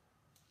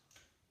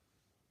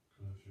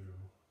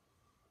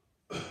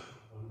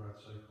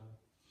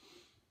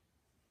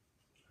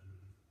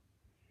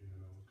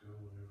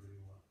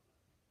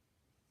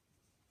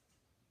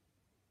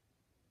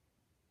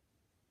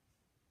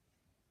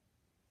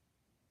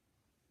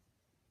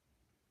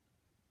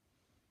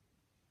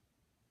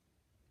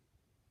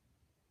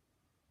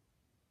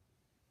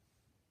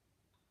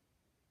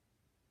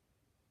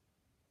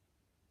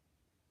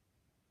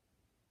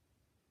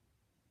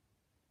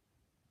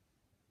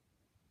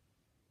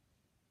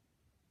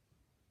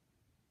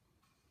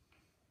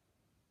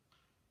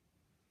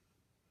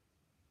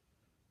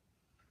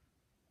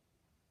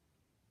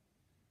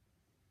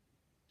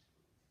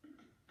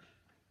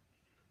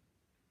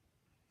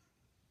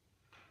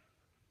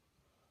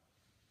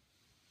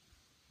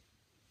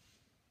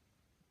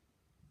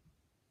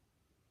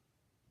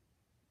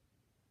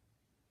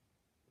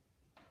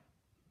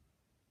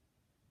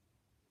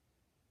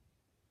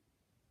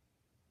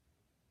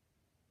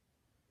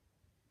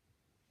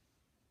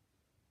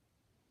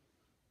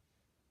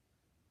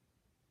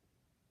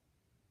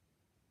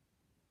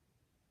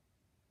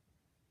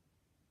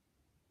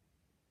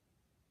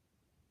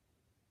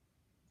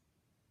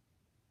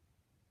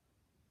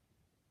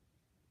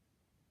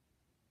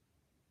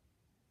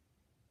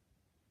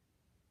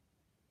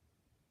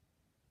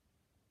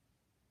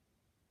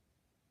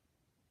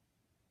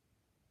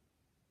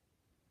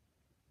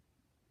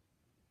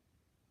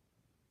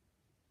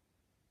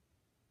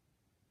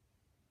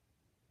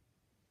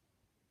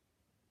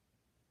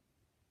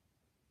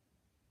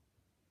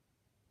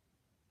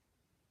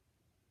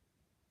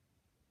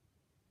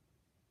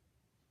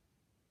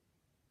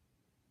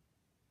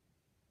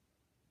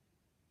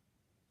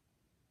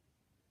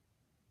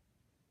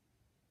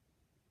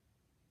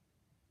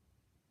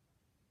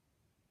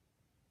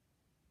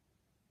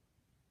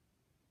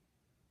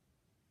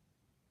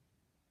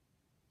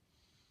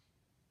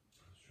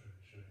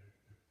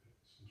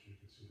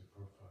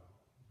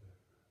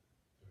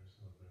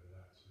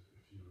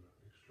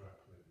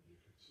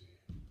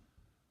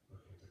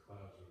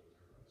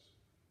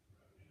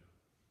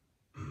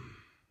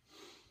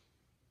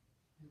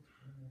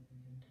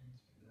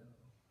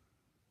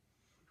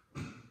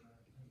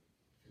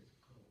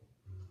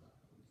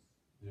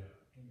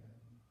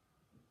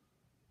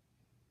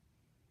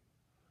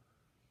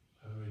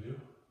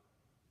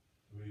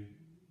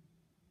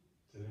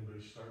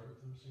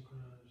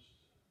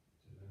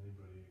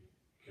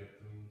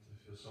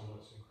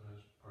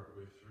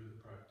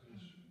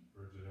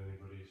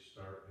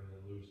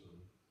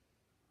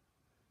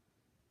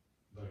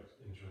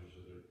terms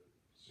of their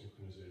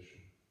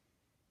synchronization,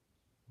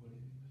 What do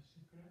you mean by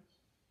synchronized?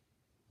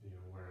 the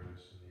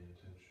awareness and the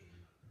intention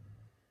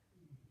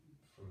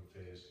from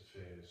phase to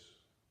phase,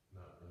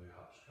 not really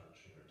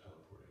hopscotching or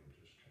teleporting,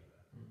 just kind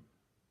of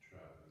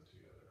traveling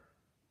together.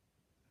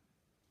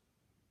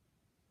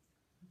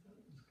 I thought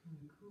it was kind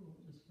of cool.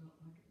 It just felt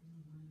like it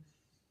was a nice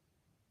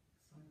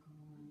cycle.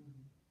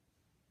 And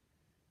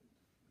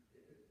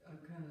I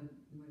kind of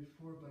went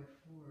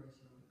 4x4,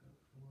 so I got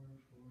 4,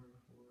 4,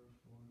 4,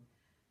 4.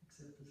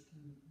 Except this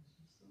time it was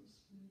just so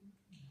smooth.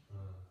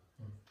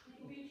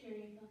 Maybe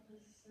Terry felt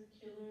this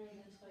circular,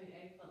 and that's why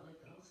I felt like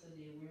also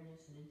the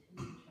awareness and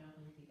intention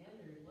traveling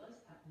together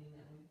was happening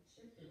that way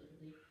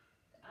circularly,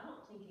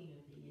 without thinking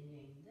of the yin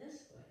yang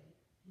this way,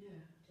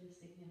 Yeah. just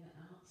thinking of the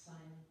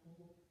outside and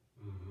whole.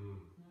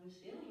 Mm-hmm. And I was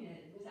feeling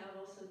it without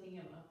also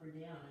thinking of up or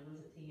down. I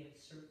wasn't thinking of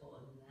circle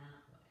in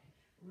that way.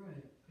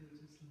 Right. It was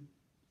just like,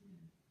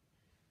 yeah.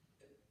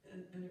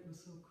 And it was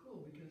so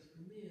cool because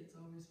for me it's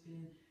always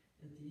been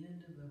at the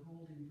end of the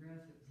holding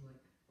breath, it was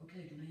like,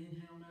 okay, can I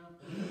inhale now?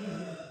 And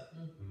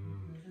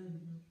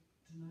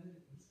tonight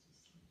it was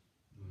just like,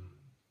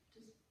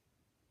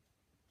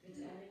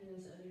 It's adding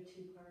those other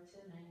two parts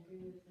in. I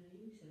agree with what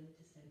you said. I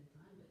just hadn't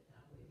thought of it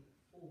that way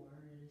before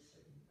in a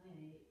certain way,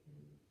 and it's there.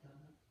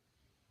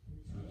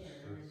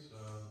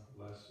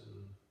 That's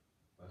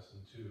lesson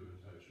 2 in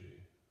Tai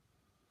Chi.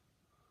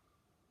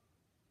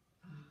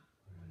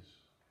 There's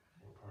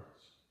 4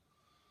 parts.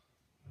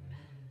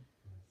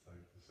 It's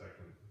like the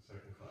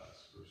second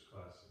class. First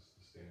class is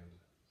the stand.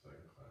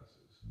 Second class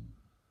is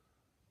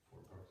 4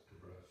 parts of the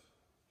breath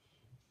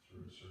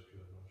through a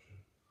circular motion.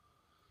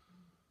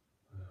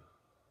 Yeah.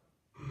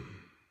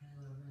 I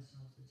allow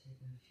myself to take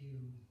a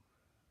few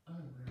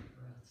unaware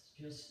breaths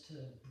just to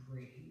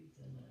breathe,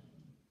 and then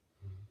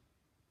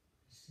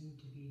seem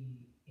to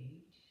be 8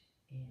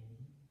 in,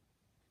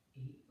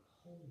 8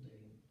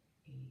 holding,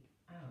 8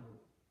 out,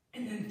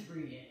 and then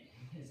 3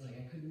 in. It's like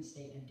I couldn't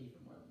stay empty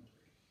for more than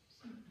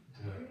 3.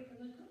 So I'm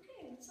like,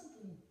 okay, that's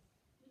something.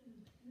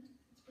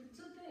 It's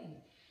a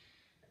thing.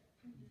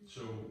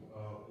 So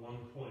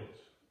one point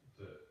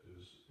that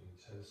is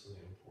intensely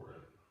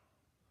important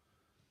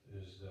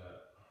is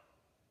that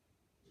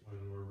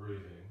when we're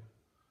breathing,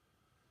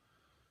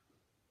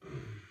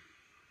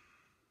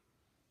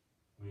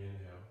 we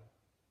inhale,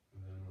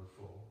 and then we're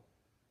full,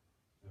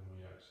 then we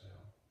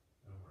exhale,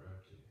 and we're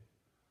empty.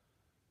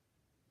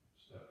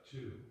 Step 2,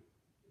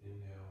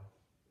 inhale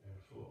and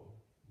full.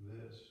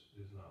 This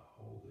is not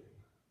holding.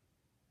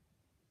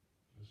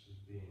 This is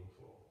being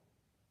full,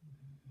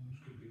 which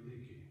could be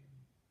leaky.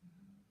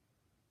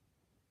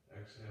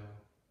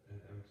 Exhale and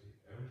empty.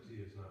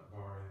 Empty is not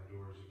barring the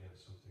doors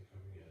against something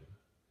coming in.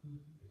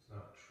 It's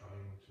not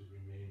trying to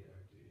remain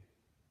empty.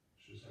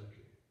 It's just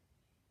empty,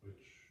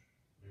 which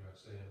may not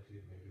stay empty,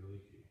 it may be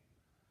leaky.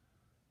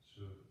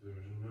 So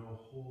there's no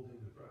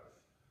holding the breath.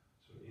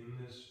 So in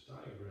this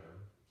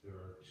diagram, there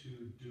are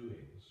 2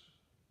 doings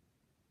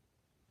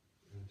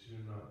and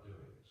 2 not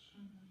doings,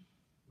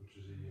 which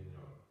is a yin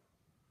yang.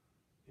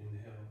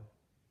 Inhale,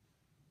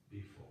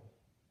 be full.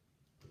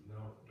 But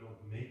no, don't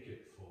make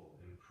it full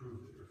and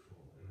prove that you're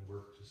full and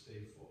work to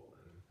stay full.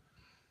 And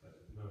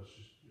no, it's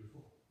just you're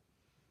full.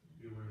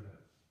 Be aware of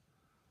that.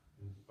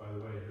 And by the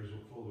way, here's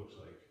what full looks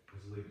like.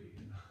 It's leaky. Do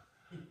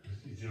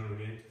you know what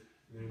I mean?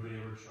 Anybody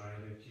ever try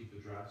to keep the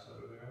drafts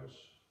out of their house?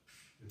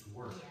 It's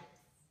work. Yes.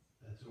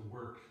 That's a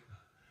work.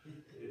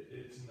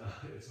 It's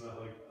not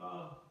like,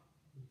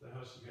 the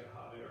house will get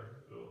hot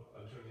air.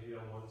 I'll turn the heat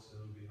on once and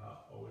it'll be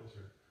hot all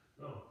winter.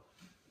 No.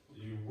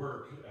 You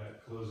work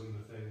at closing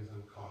the things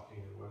and caulking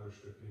and weather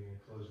stripping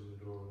and closing the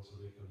door when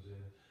somebody comes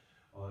in.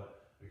 All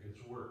that. Like it's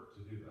work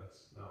to do.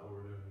 That's not what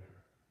we're doing here.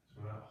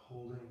 So we're not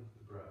holding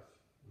the breath,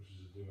 which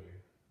is a doing.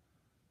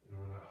 And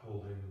we're not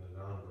holding the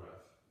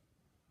non-breath.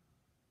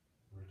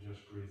 We're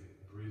just breathing.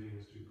 The breathing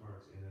is 2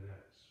 parts, in and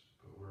X.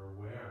 But we're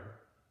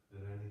aware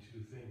that any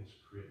 2 things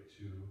create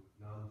 2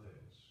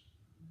 non-things.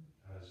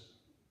 As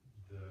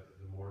the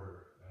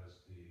mortar, as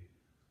the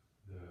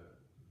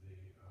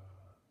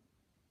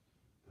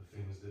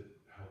things that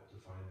help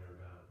define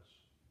their bounds.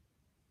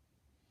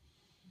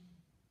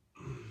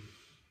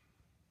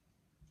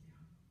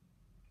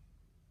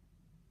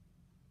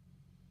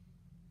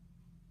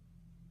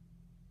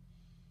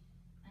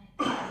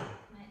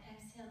 My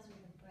exhales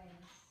were the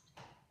brightest.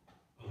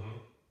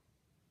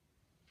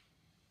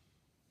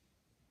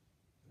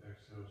 The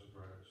exhale is the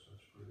brightest.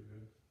 That's pretty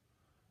good.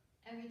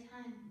 Every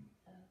time,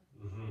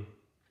 though.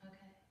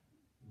 Okay.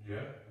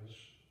 Yeah.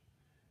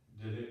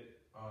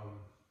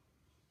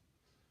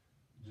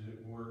 Did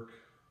it work?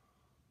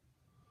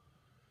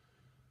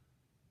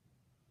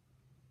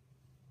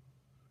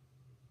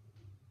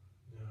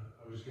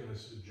 Yeah, I was going to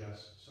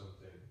suggest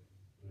something,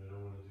 but I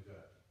don't want to do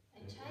that.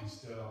 I tried.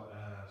 Instead, I'll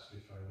ask,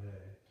 if I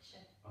may,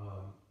 Sure.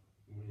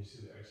 when you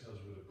see the exhales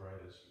were the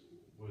brightest,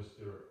 was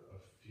there a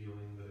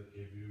feeling that it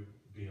gave you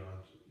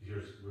beyond,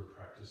 we're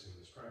practicing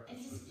this practice,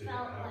 It but just did it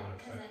felt have an like,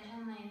 because I effect?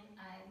 had my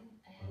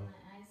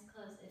eyes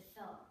closed, it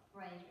felt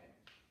brighter.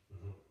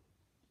 Mhm.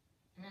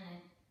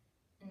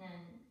 And then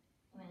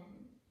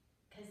when,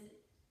 because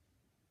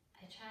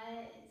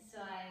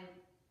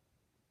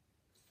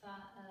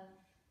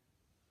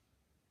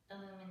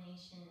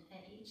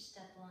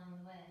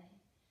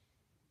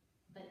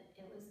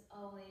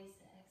always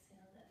the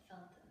exhale that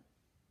felt the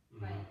Mhm.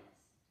 brightest.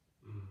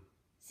 Mhm.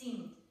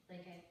 Seemed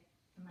like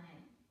in my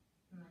eyes.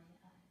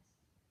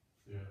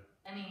 Yeah.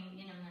 I mean,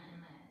 you know, not in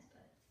my eyes,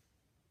 but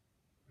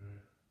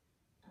Right.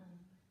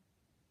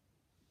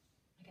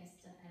 I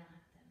guess I don't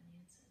have to have an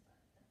answer, but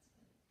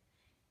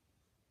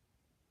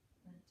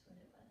that's what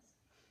it was.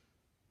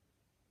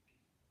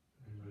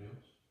 Anybody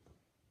else?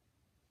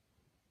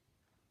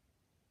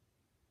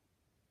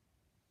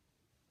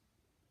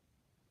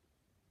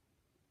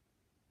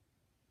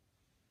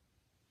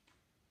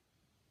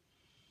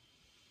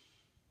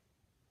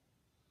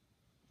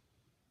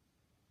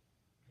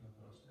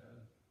 Nothing else to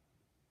add?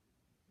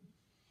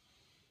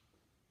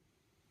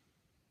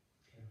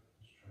 Okay,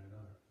 let's try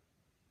another.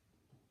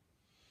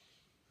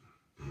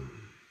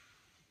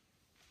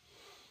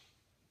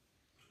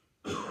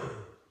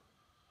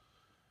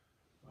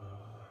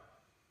 Uh,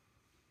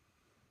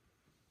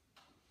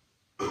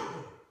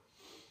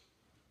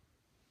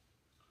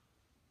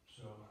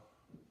 so,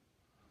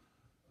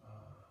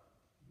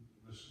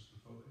 this is the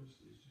focus,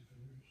 these two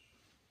fingers.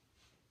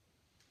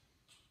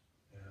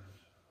 And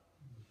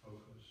the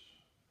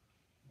focus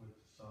with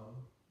the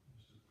thumb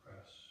is to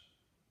press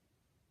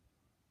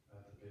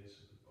at the base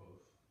of the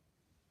both.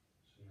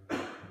 So you're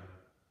not gonna,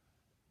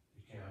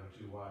 you can't have it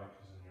too wide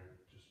because then you're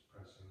just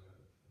pressing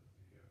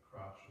the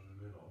crotch in the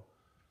middle.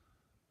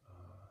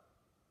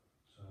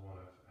 So I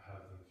want to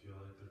have them feel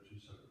like they're two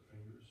separate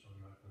fingers, so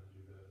I'm not going to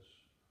do this.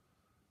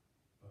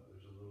 But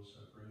there's a little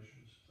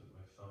separation so that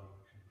my thumb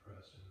can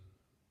press in.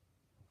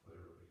 Hopefully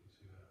everybody can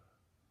see that.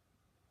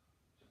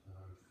 So then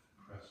I'm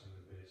pressing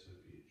the base of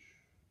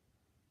each.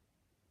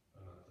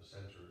 But not the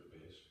center of the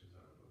base because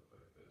that would look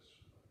like this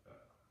or like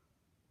that.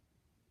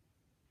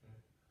 Okay?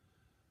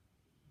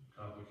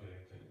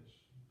 Complicating things.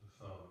 The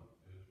thumb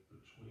is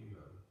between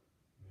them,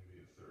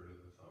 maybe a third of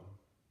the thumb.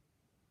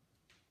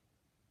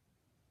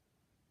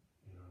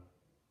 You know,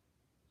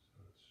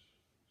 so it's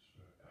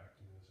sort of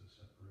acting as a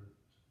separate.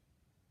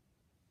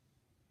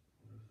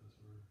 What is this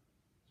word?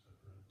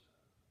 Separate.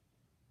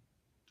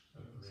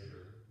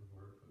 Separator would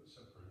work, but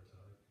separate,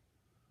 I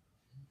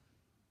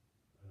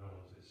don't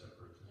want to say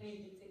separate. I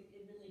mean, it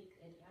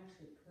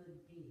actually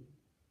could be.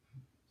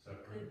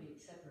 Separate. Could be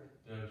separate.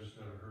 Yeah, I've just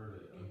never heard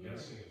it. I'm Me neither.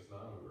 guessing it's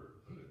not a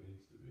word, but it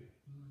needs to be.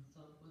 I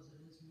thought it was,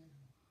 it is now.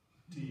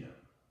 TM.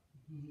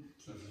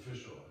 That's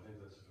official. I think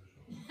that's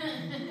official.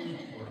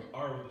 Or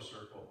R with a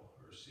circle,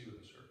 or C with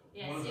a circle.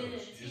 Yeah, One of C with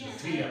those. a Use a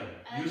TM.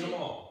 TM. Use them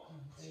all.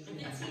 The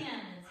TM is good.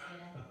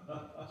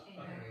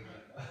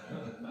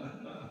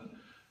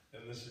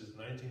 And this is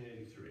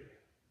 1983.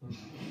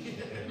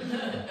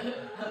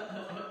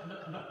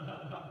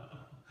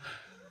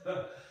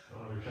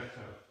 Oh, your checks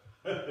out.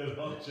 It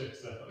all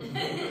checks out.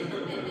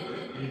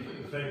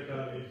 Thank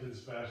God Ethan's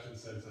fashion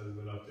sense hasn't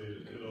been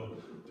updated. It'll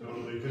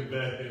totally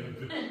convey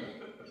him.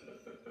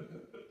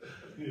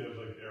 You have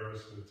like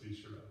Aerosmith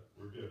t-shirt on.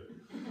 We're good.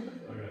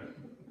 Okay.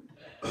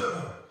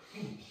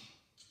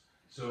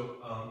 So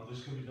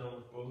this can be done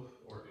with both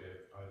or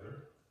either.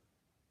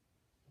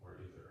 Or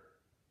either.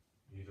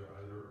 Either,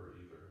 either, or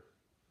either.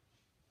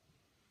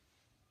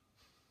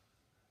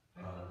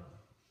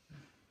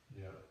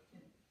 Yeah.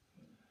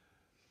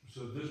 So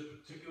this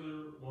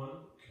particular one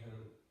can,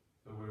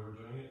 the way we're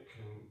doing it,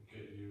 can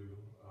get you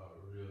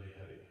really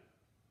heady.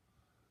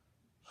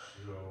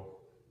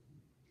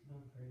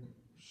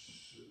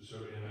 So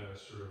in a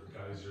sort of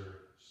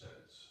geyser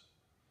sense,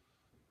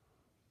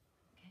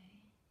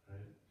 Okay.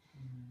 right?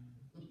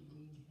 What do you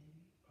mean,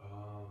 baby?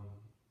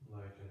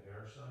 Like an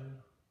air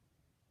sign,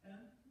 Yeah.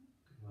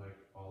 like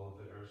all of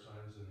the air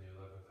signs in the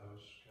 11th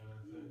house kind of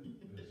thing.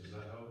 Does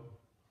that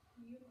help?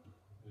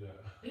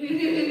 Yeah.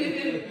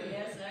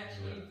 Yes,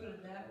 actually, you put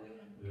it that way.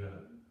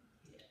 Yeah.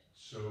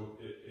 So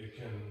it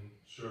can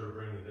sort of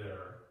bring you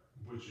there,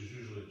 which is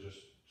usually just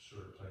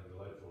sort of plain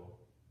delightful.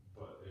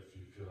 But if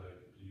you feel like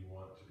you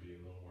want to be a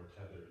little more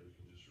tethered, you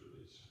can just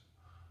release.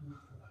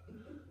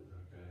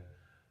 Okay.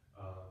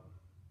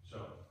 So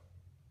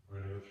we're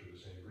going to go through the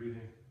same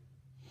breathing.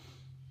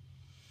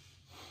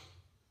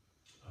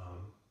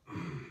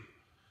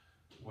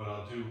 What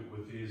I'll do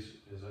with these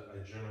is I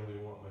generally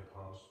want my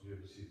palms to be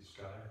able to see the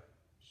sky.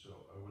 So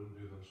I wouldn't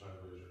do them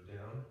sideways or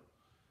down.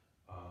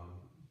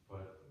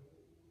 But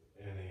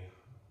any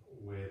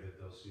way that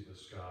they'll see the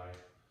sky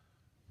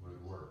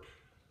would work.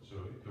 So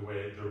the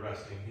way they're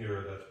resting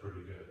here, that's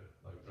pretty good.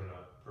 Like they're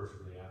not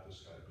perfectly at the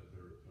sky, but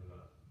they're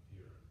not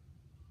here.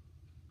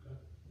 Okay?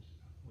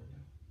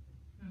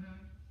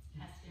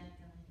 Has to be like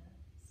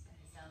the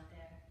sky's out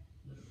there.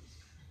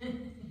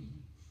 Okay.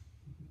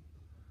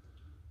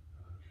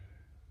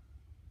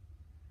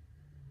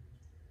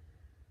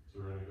 So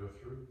we're going to go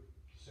through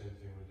the same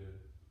thing we did a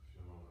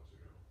few moments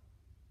ago.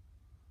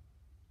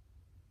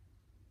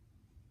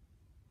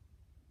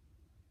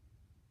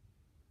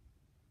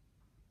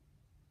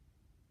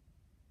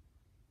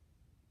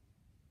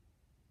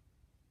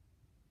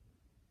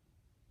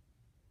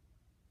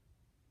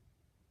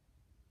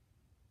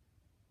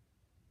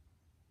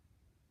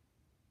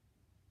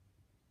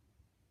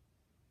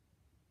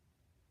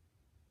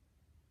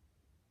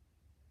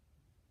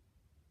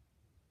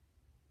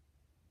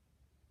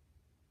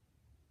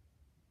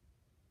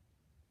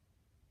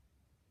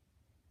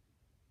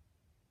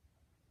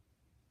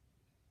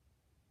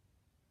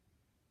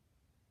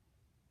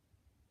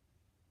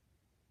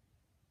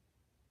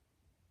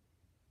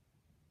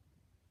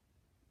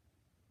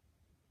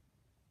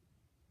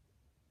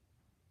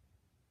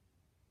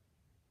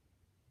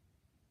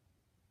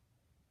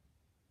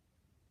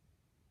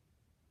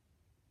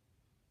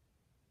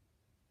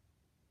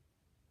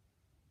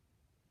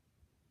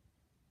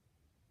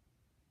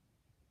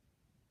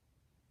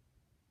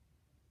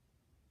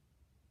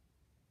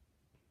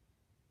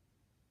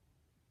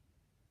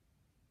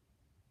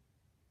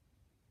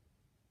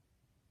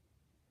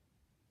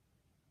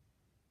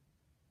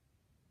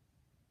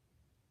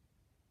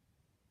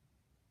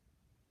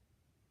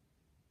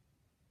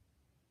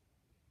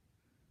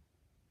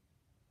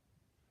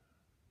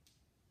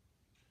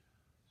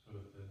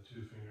 the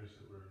two fingers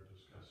that we're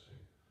discussing,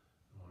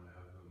 I want to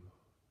have them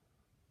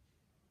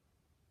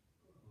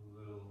a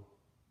little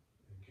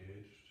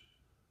engaged,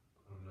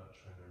 but I'm not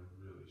trying to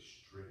really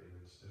straighten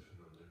and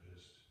stiffen them. They're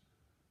just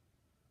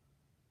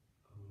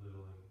a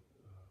little,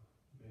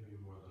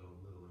 maybe more than a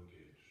little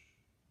engaged.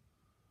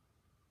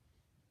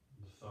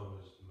 The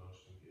thumb is the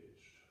most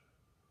engaged,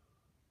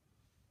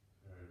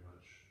 very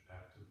much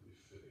actively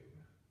fitting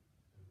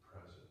and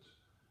present,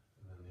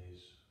 and then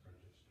these are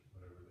just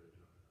whatever they're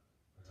doing.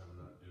 Like I'm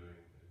not doing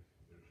anything,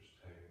 they're just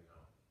hanging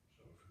out.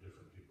 So for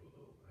different people,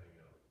 they'll hang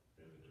out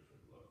in a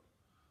different look.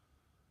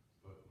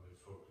 But my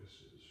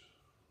focus is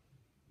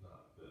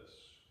not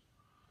this,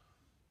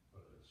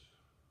 but it's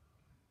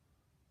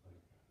like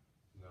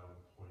now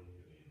I'm pointing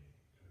at Amy,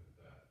 kind of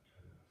that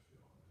kind of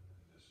feel. And then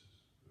this is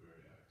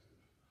very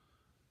active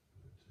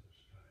and into the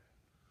sky.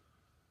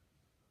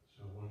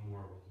 So one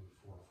more, we'll do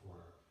 4, 4,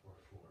 4,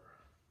 4.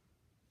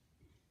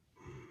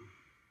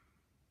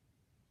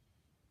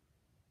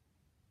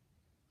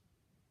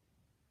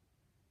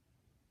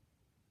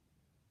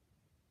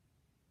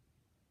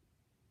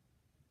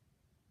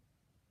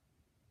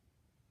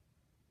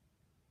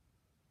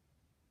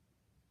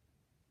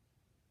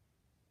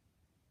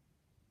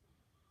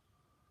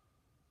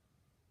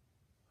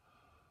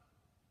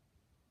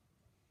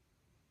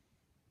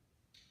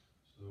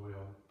 So the way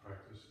I'll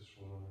practice this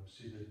one when I'm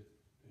seated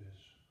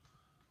is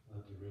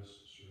let the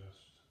wrists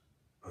rest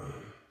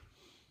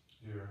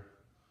here,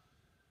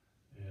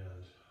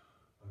 and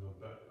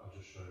I'll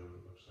just show you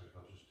what it looks like.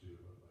 I'll just do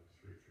like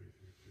 3, 3,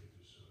 3, 3,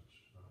 just so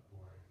it's not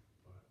boring,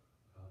 but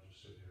I'll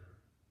just sit here.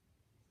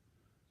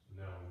 So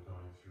now I'm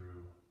going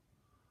through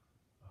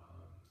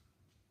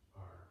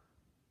our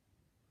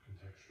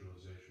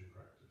contextualization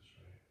practice,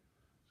 right?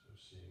 So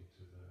seeing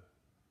to the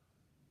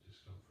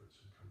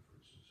discomforts and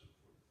comforts and so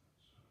forth.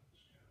 So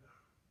it's kind of,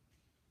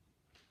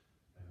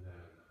 and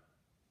then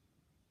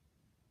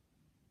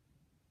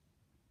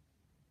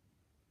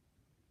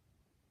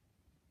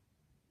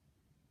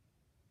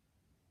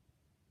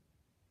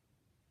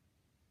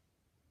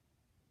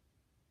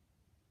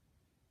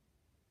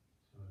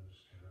so I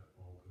just kind of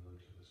open them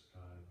to the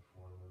sky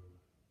before them,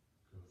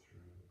 go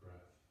through the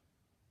breath,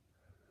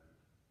 and then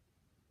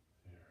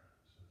here.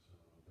 So it's a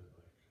little bit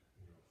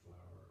like,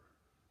 flower,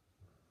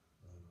 or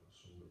I don't know,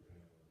 solar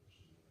panel or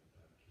something like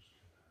that. Just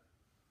kind of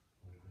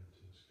open to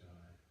the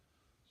sky.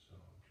 So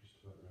I'm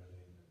just about ready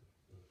and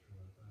go through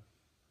my breath.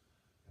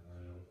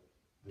 And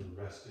they're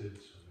rested,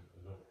 so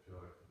I don't feel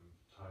like I'm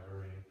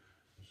tiring.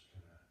 Just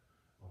kind of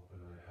open.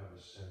 I have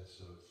a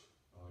sense of,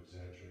 I'll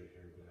exaggerate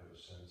here, but I have a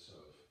sense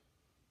of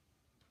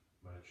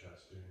my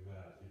chest doing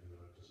that, even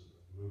though it doesn't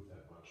move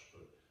that much,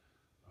 but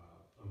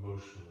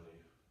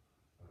emotionally,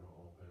 I'm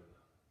open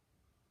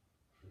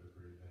for the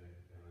breathing,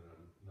 and then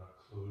I'm not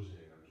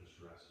closing, I'm just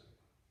resting.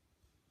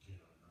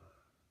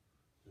 Not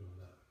doing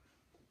that.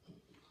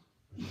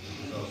 Which I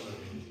think is also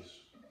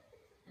Amy's.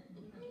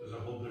 There's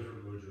a whole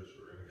different mudras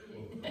we're going to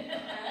go over.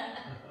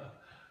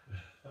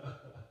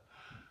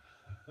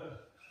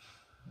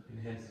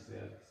 Enhances the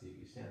efficacy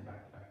if you stand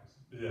back to back with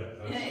something. Yeah,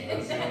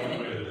 that's the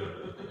only way to do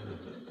it.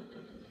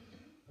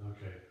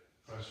 Okay,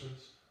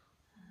 questions?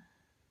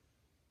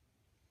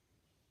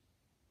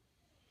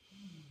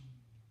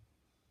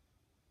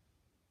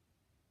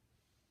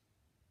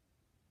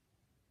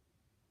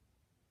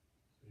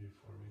 Are you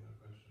forming a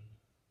question?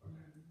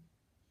 Okay.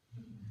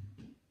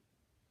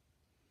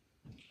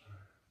 All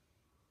right.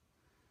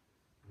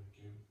 Thank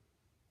you.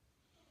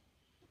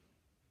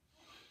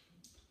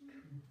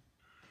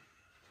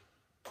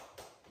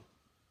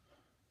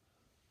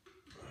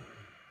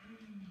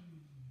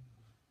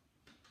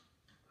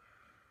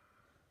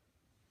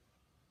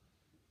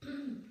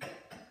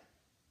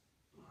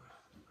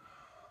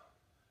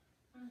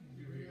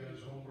 Give you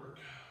guys homework.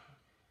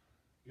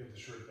 Get the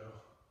shirt though.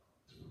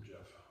 It's from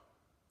Jeff.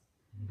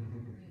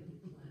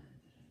 Really glad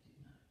that I did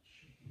not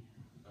chicken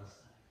out this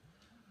side.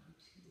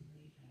 Too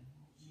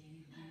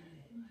late, I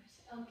won't need it.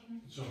 Oh,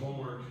 can So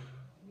homework.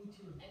 Me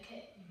too. I?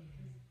 Okay.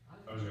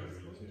 I was gonna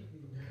read it to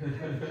you.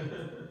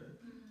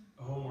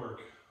 Homework.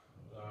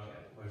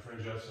 My friend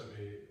Jeff sent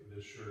me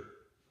this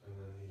shirt, and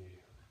then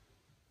he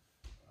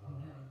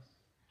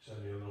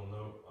sent me a little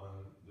note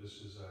on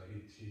this is he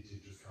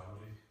teaches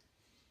comedy.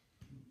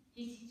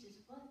 He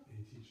teaches what?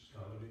 He teaches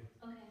comedy.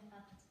 Okay, I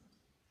thought that's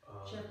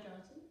what. Jeff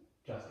Johnson?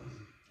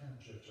 Justice.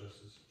 Jeff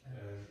Justice,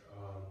 and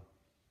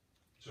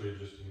so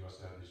he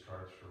must have these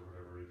cards for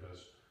whatever he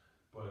does.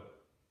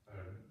 But I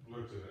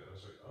looked at it and I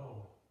was like,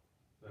 oh,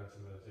 that's a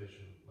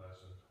meditation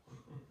lesson.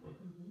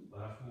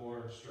 Laugh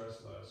more,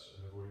 stress less,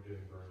 and avoid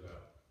getting burned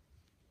out.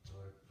 I'm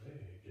like, hey,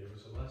 he gave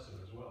us a lesson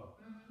as well.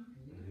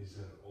 Mm-hmm. And he's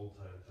an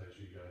old-time Tai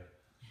Chi guy,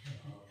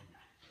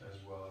 as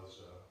well as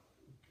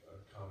a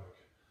comic.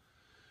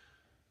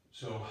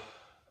 So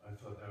I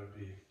thought that would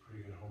be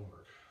pretty good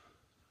homework.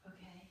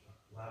 Okay.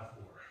 Laugh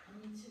more. I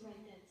need to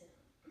write that down.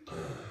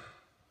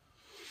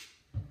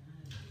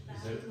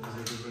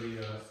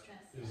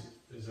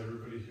 Is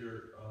everybody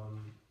here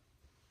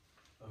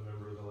a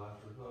member of the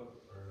Laughter Club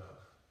or not?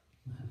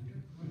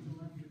 Laughter? What's the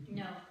laughter?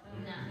 No,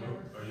 I'm not. No,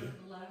 are you?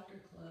 The laughter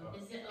club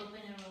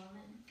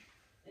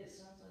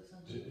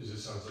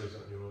sounds like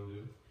something you want to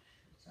do.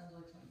 Sounds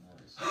like something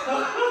else. It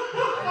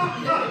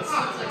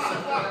sounds like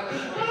something I would like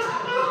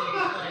to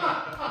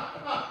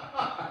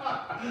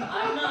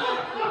I'm not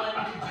the one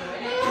to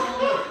join it.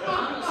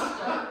 I'm a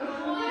Stark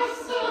boy,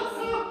 so.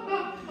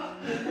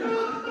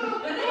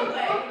 But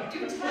anyway, do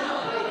tell,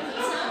 because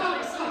it sounds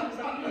like something's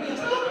going to be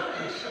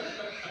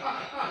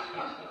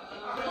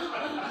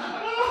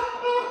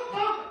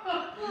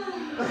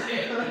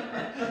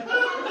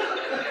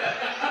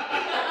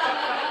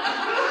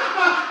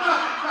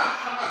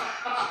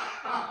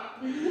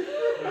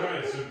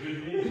Alright, so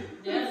good meeting.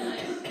 Yeah,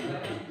 nice.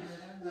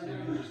 So you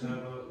can just have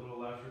a little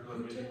laughter club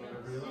meeting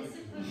whenever you This like. is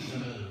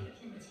going to be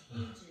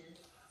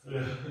contagious.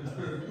 Yeah.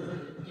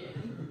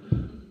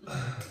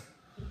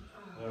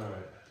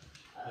 Alright,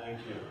 thank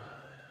you.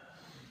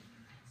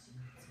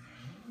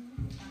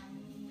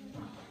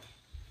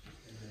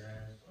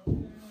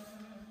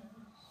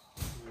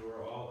 We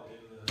were all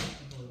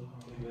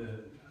in the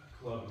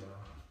club now.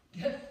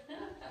 I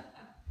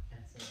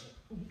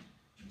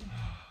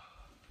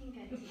think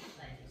I teach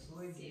like So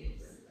I gave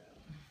six.